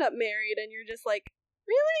killers, they end up married, and you're just like,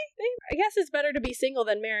 really? I guess it's better to be single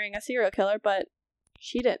than marrying a serial killer, but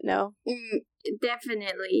she didn't know.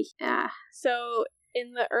 Definitely, yeah. So,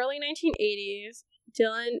 in the early 1980s,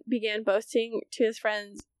 Dillon began boasting to his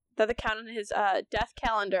friends that the count on his death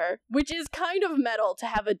calendar, which is kind of metal to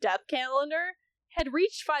have a death calendar, had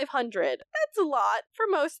reached 500. That's a lot. For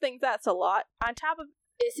most things, that's a lot. On top of...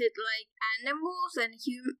 Is it like animals and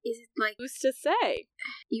human? Is it like... Who's to say?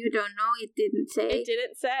 You don't know? It didn't say? It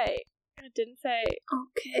didn't say. It didn't say.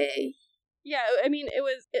 Okay. Yeah, I mean, it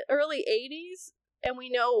was early 80s, and we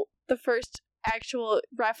know the first actual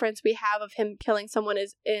reference we have of him killing someone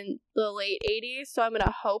is in the late 80s, so I'm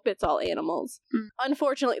gonna hope it's all animals.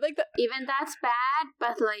 Unfortunately, like even that's bad,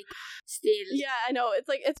 but like still. Yeah, I know. It's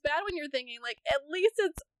like, it's bad when you're thinking like at least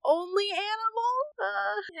it's only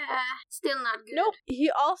animal. Yeah, still not good. Nope.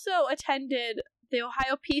 He also attended the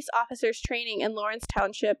Ohio Peace Officers Training in Lawrence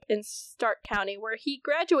Township in Stark County, where he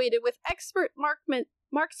graduated with expert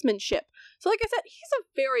marksmanship. So like I said, he's a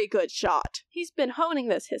very good shot. He's been honing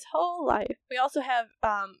this his whole life. We also have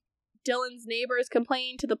Dillon's neighbors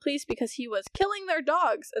complaining to the police because he was killing their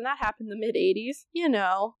dogs, and that happened in the mid-80s. You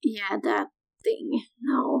know. Yeah, that thing.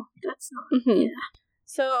 No, that's not. Mm-hmm. Yeah.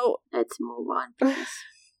 So let's move on, please.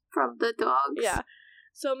 From the dogs. Yeah.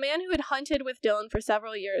 So a man who had hunted with Dillon for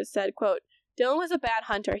several years said, quote, "Dillon was a bad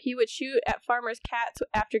hunter. He would shoot at farmers' cats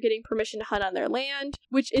after getting permission to hunt on their land,"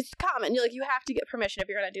 which is common. You're like, you have to get permission if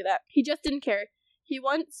you're going to do that. He just didn't care. He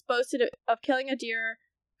once boasted of killing a deer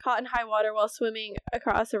caught in high water while swimming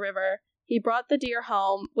across a river. He brought the deer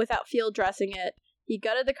home without field dressing it. He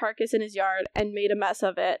gutted the carcass in his yard and made a mess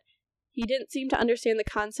of it. He didn't seem to understand the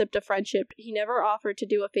concept of friendship. He never offered to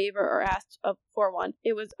do a favor or asked for one.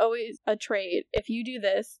 It was always a trade. If you do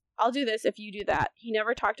this, I'll do this if you do that. He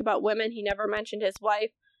never talked about women. He never mentioned his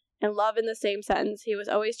wife and love in the same sentence. He was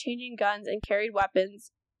always changing guns and carried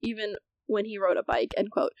weapons, even when he rode a bike,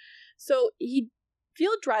 end quote. So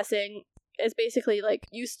field dressing is basically like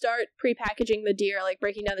you start prepackaging the deer, like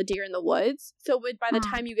breaking down the deer in the woods. So by the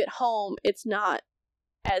time you get home, it's not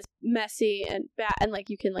as messy and bad, and like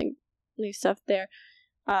you can like leave stuff there.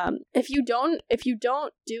 If you don't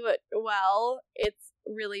do it well, it's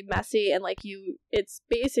really messy, and like it's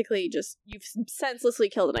basically just you've senselessly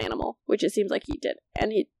killed an animal, which it seems like he did.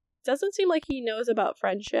 And he doesn't seem like he knows about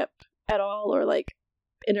friendship at all, or like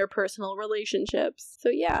interpersonal relationships. So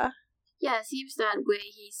yeah, it seems that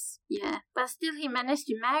way. But still he managed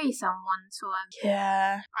to marry someone, so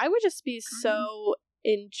I would just be so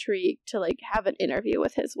intrigued to like have an interview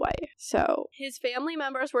with his wife. So his family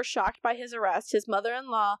members were shocked by his arrest. His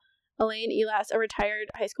mother-in-law, Elaine Elas, a retired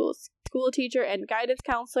high school teacher and guidance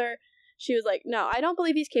counselor, she was like, "No, I don't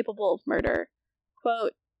believe he's capable of murder."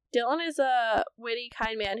 Quote, "Dillon is a witty,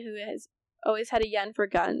 kind man who has always had a yen for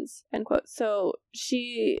guns," end quote. So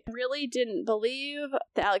she really didn't believe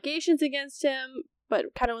the allegations against him,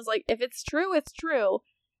 but kind of was like, if it's true, it's true.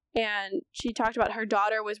 And she talked about her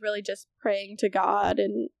daughter was really just praying to God,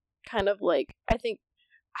 and kind of like, I think,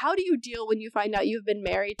 how do you deal when you find out you've been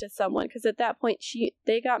married to someone? Because at that point,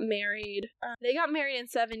 they got married in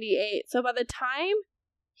 78. So by the time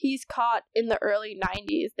he's caught in the early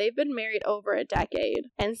 90s, they've been married over a decade.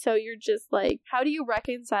 And so you're just like, how do you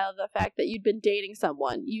reconcile the fact that you've been dating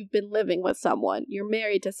someone, you've been living with someone, you're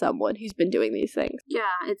married to someone who's been doing these things?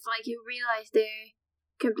 Yeah, it's like you realize they're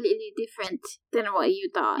completely different than what you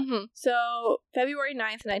thought. Mm-hmm. So February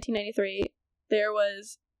 9th, 1993, there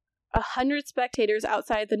was 100 spectators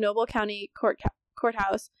outside the Noble County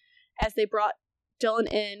courthouse as they brought Dillon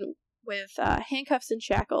in with handcuffs and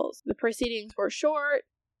shackles. The proceedings were short.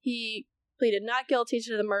 He pleaded not guilty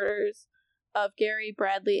to the murders of Gary,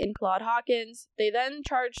 Bradley, and Claude Hawkins. They then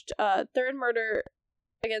charged a third murder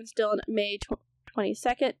against Dillon May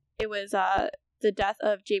 22nd. It was the death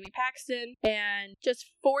of Jamie Paxton, and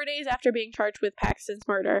just 4 days after being charged with Paxton's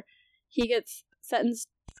murder, he gets sentenced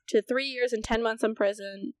to 3 years and 10 months in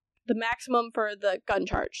prison, the maximum for the gun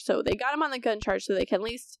charge. So they got him on the gun charge so they can at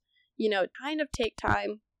least, kind of take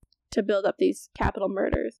time to build up these capital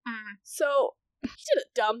murders. So he did a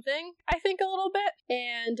dumb thing, I think, a little bit.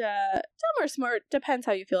 And dumb or smart, depends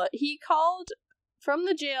how you feel it. He called from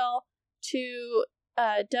the jail to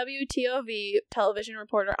a WTOV television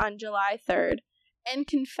reporter on July 3rd and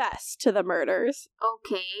confessed to the murders.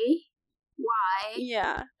 Okay. Why?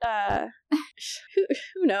 Yeah.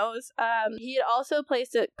 Who knows? He had also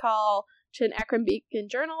placed a call to an Akron Beacon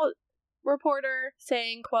Journal reporter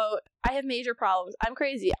saying, quote, "I have major problems. I'm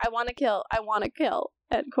crazy. I want to kill. I want to kill."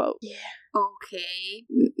 End quote. Yeah. Okay.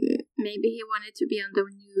 Maybe he wanted to be on the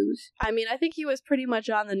news. I mean, I think he was pretty much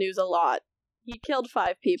on the news a lot. He killed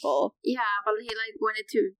 5 people. Yeah, but he wanted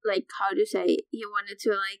to he wanted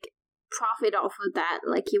to profit off of that.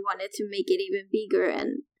 He wanted to make it even bigger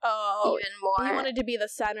and even more. He wanted to be the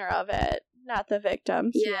center of it, not the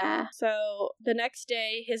victims. Yeah. So the next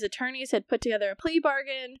day, his attorneys had put together a plea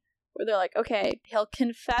bargain where they're like, okay, he'll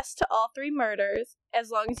confess to all 3 murders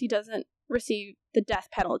as long as he doesn't receive the death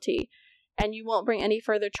penalty, and you won't bring any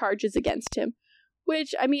further charges against him.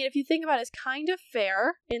 Which, I mean, if you think about it, is kind of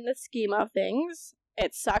fair in the scheme of things.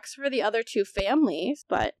 It sucks for the other 2 families,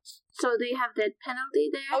 but... So they have that penalty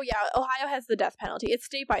there? Oh, yeah. Ohio has the death penalty. It's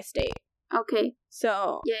state by state. Okay.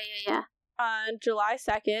 So... Yeah. On July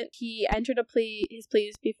 2nd, he entered his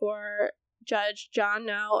pleas before Judge John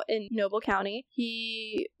Now in Noble County.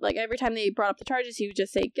 He, every time they brought up the charges, he would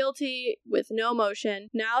just say guilty with no motion.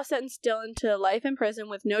 Now sentenced Dillon to life in prison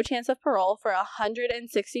with no chance of parole for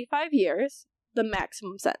 165 years, the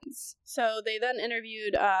maximum sentence. So they then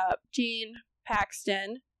interviewed Jean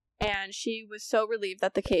Paxton, and she was so relieved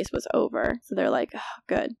that the case was over. So they're like, oh,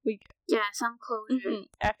 good. Some closure.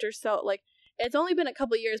 After it's only been a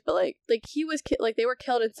couple years, but he was they were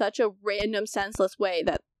killed in such a random, senseless way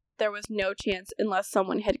that there was no chance unless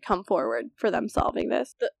someone had come forward for them solving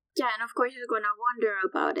this. And of course you're gonna wonder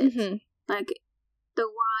about it. The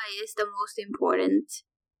why is the most important,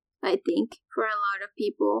 I think, for a lot of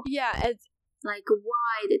people. Yeah, it's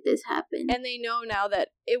why did this happen? And they know now that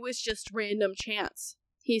it was just random chance.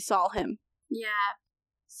 He saw him. Yeah.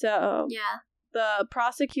 So the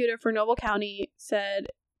prosecutor for Noble County said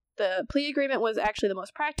the plea agreement was actually the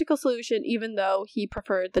most practical solution, even though he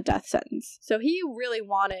preferred the death sentence. So he really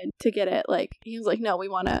wanted to get it. He was like, no, we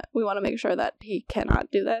want to make sure that he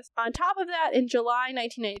cannot do this. On top of that, in July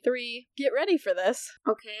 1993, get ready for this.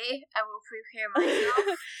 Okay, I will prepare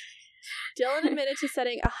myself. Dillon admitted to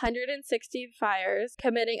setting 160 fires,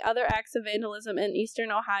 committing other acts of vandalism in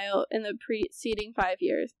eastern Ohio in the preceding 5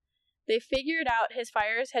 years. They figured out his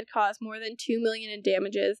fires had caused more than $2 million in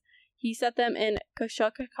damages. He set them in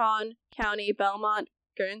Coshocton County, Belmont,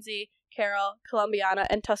 Guernsey, Carroll, Columbiana,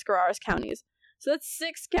 and Tuscarawas counties. So that's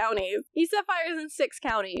 6 counties. He set fires in 6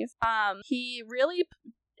 counties. He really,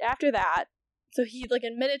 after that, so he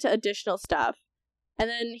admitted to additional stuff. And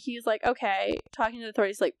then he's like, okay, talking to the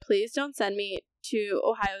authorities, please don't send me to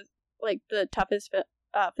Ohio's, the toughest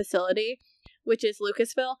facility, which is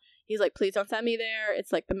Lucasville. He's like, please don't send me there. It's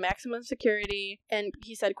the maximum security. And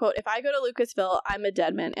he said, quote, "If I go to Lucasville, I'm a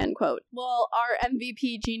dead man," end quote. Well, our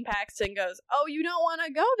MVP, Jean Paxton, goes, "Oh, you don't want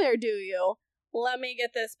to go there, do you? Let me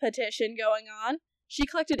get this petition going on." She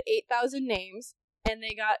collected 8,000 names, and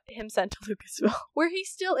they got him sent to Lucasville, where he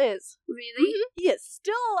still is. Really? Mm-hmm. He is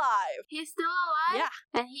still alive. He's still alive?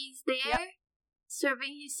 Yeah. And he's there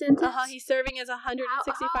serving his sentence? He's serving his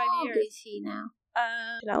 165 how years. How old is he now?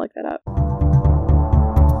 Did I look that up?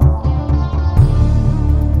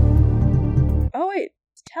 Oh, wait.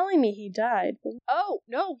 It's telling me he died. Oh,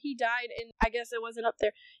 no. He died I guess it wasn't up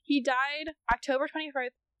there. He died October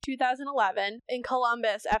 21st, 2011 in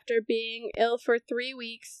Columbus after being ill for 3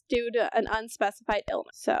 weeks due to an unspecified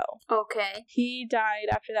illness. So okay, he died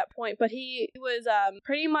after that point, but he was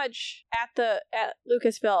pretty much at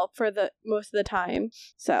Lucasville for the most of the time.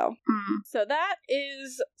 So so that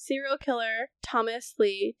is serial killer Thomas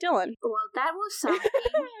Lee Dillon. Well, that was something.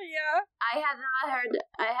 Yeah, I had not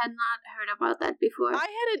heard about that before. I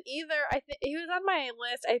hadn't either. I think he was on my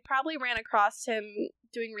list. I probably ran across him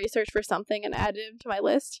doing research for something and added him to my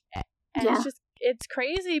list. And it's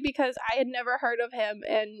crazy because I had never heard of him,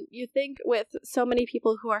 and you think with so many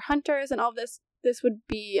people who are hunters and all this would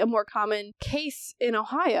be a more common case in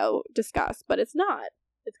Ohio discussed, but it's not.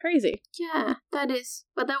 It's crazy. Yeah, that was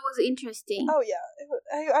interesting. Oh yeah,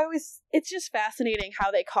 it's just fascinating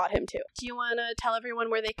how they caught him too. Do you want to tell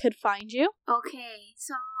everyone where they could find you? Okay,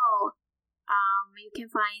 so you can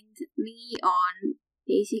find me on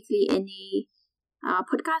basically any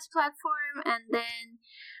podcast platform, and then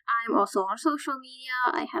I'm also on social media.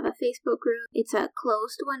 I have a Facebook group. It's a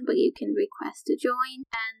closed one, but you can request to join.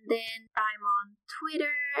 And then I'm on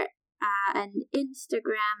Twitter and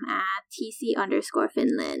Instagram at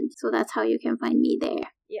TC_Finland. So that's how you can find me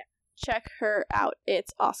there. Yeah, check her out.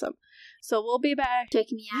 It's awesome. So we'll be back.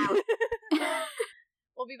 Check me out.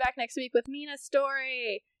 We'll be back next week with Mina's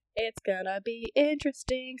story. It's gonna be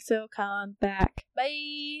interesting, so come back.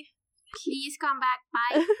 Bye. Please come back.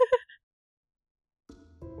 Bye.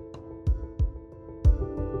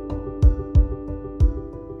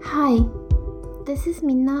 Hi, this is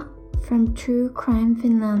Minna from True Crime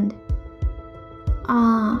Finland.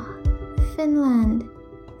 Finland.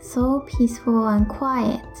 So peaceful and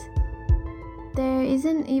quiet. There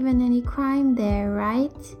isn't even any crime there,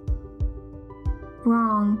 right?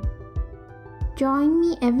 Wrong. Join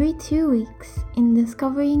me every 2 weeks in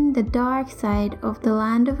discovering the dark side of the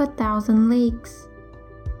land of 1,000 lakes.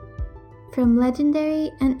 From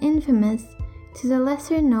legendary and infamous to the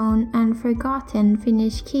lesser known and forgotten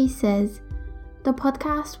Finnish cases, the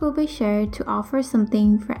podcast will be sure to offer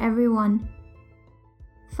something for everyone.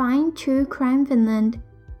 Find True Crime Finland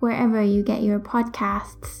wherever you get your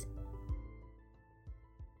podcasts.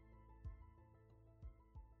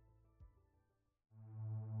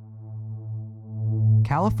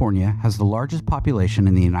 California has the largest population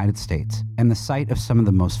in the United States and the site of some of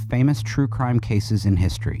the most famous true crime cases in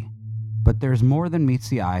history. But there's more than meets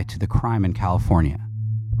the eye to the crime in California.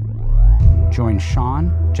 Join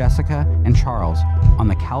Sean, Jessica, and Charles on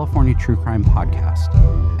the California True Crime Podcast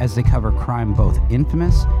as they cover crime both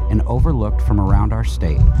infamous and overlooked from around our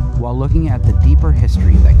state, while looking at the deeper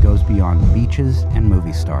history that goes beyond beaches and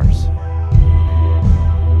movie stars.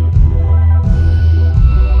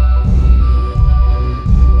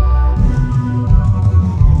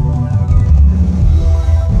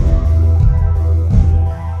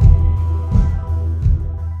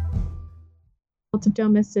 Of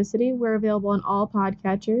Domesticity. We're available on all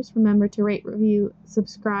podcatchers. Remember to rate, review,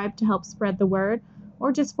 subscribe to help spread the word,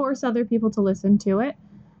 or just force other people to listen to it.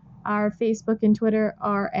 Our Facebook and Twitter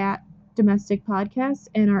are at Domestic Podcast,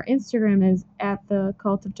 and our Instagram is at the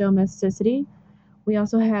Cult of Domesticity. We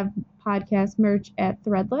also have podcast merch at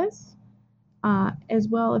Threadless. As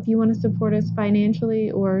well, if you want to support us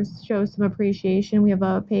financially or show some appreciation, we have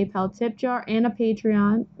a PayPal tip jar and a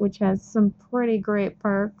Patreon, which has some pretty great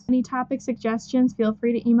perks. Any topic suggestions, feel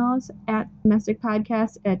free to email us at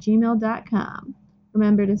domesticpodcast@gmail.com.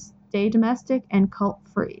 Remember to stay domestic and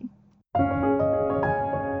cult-free.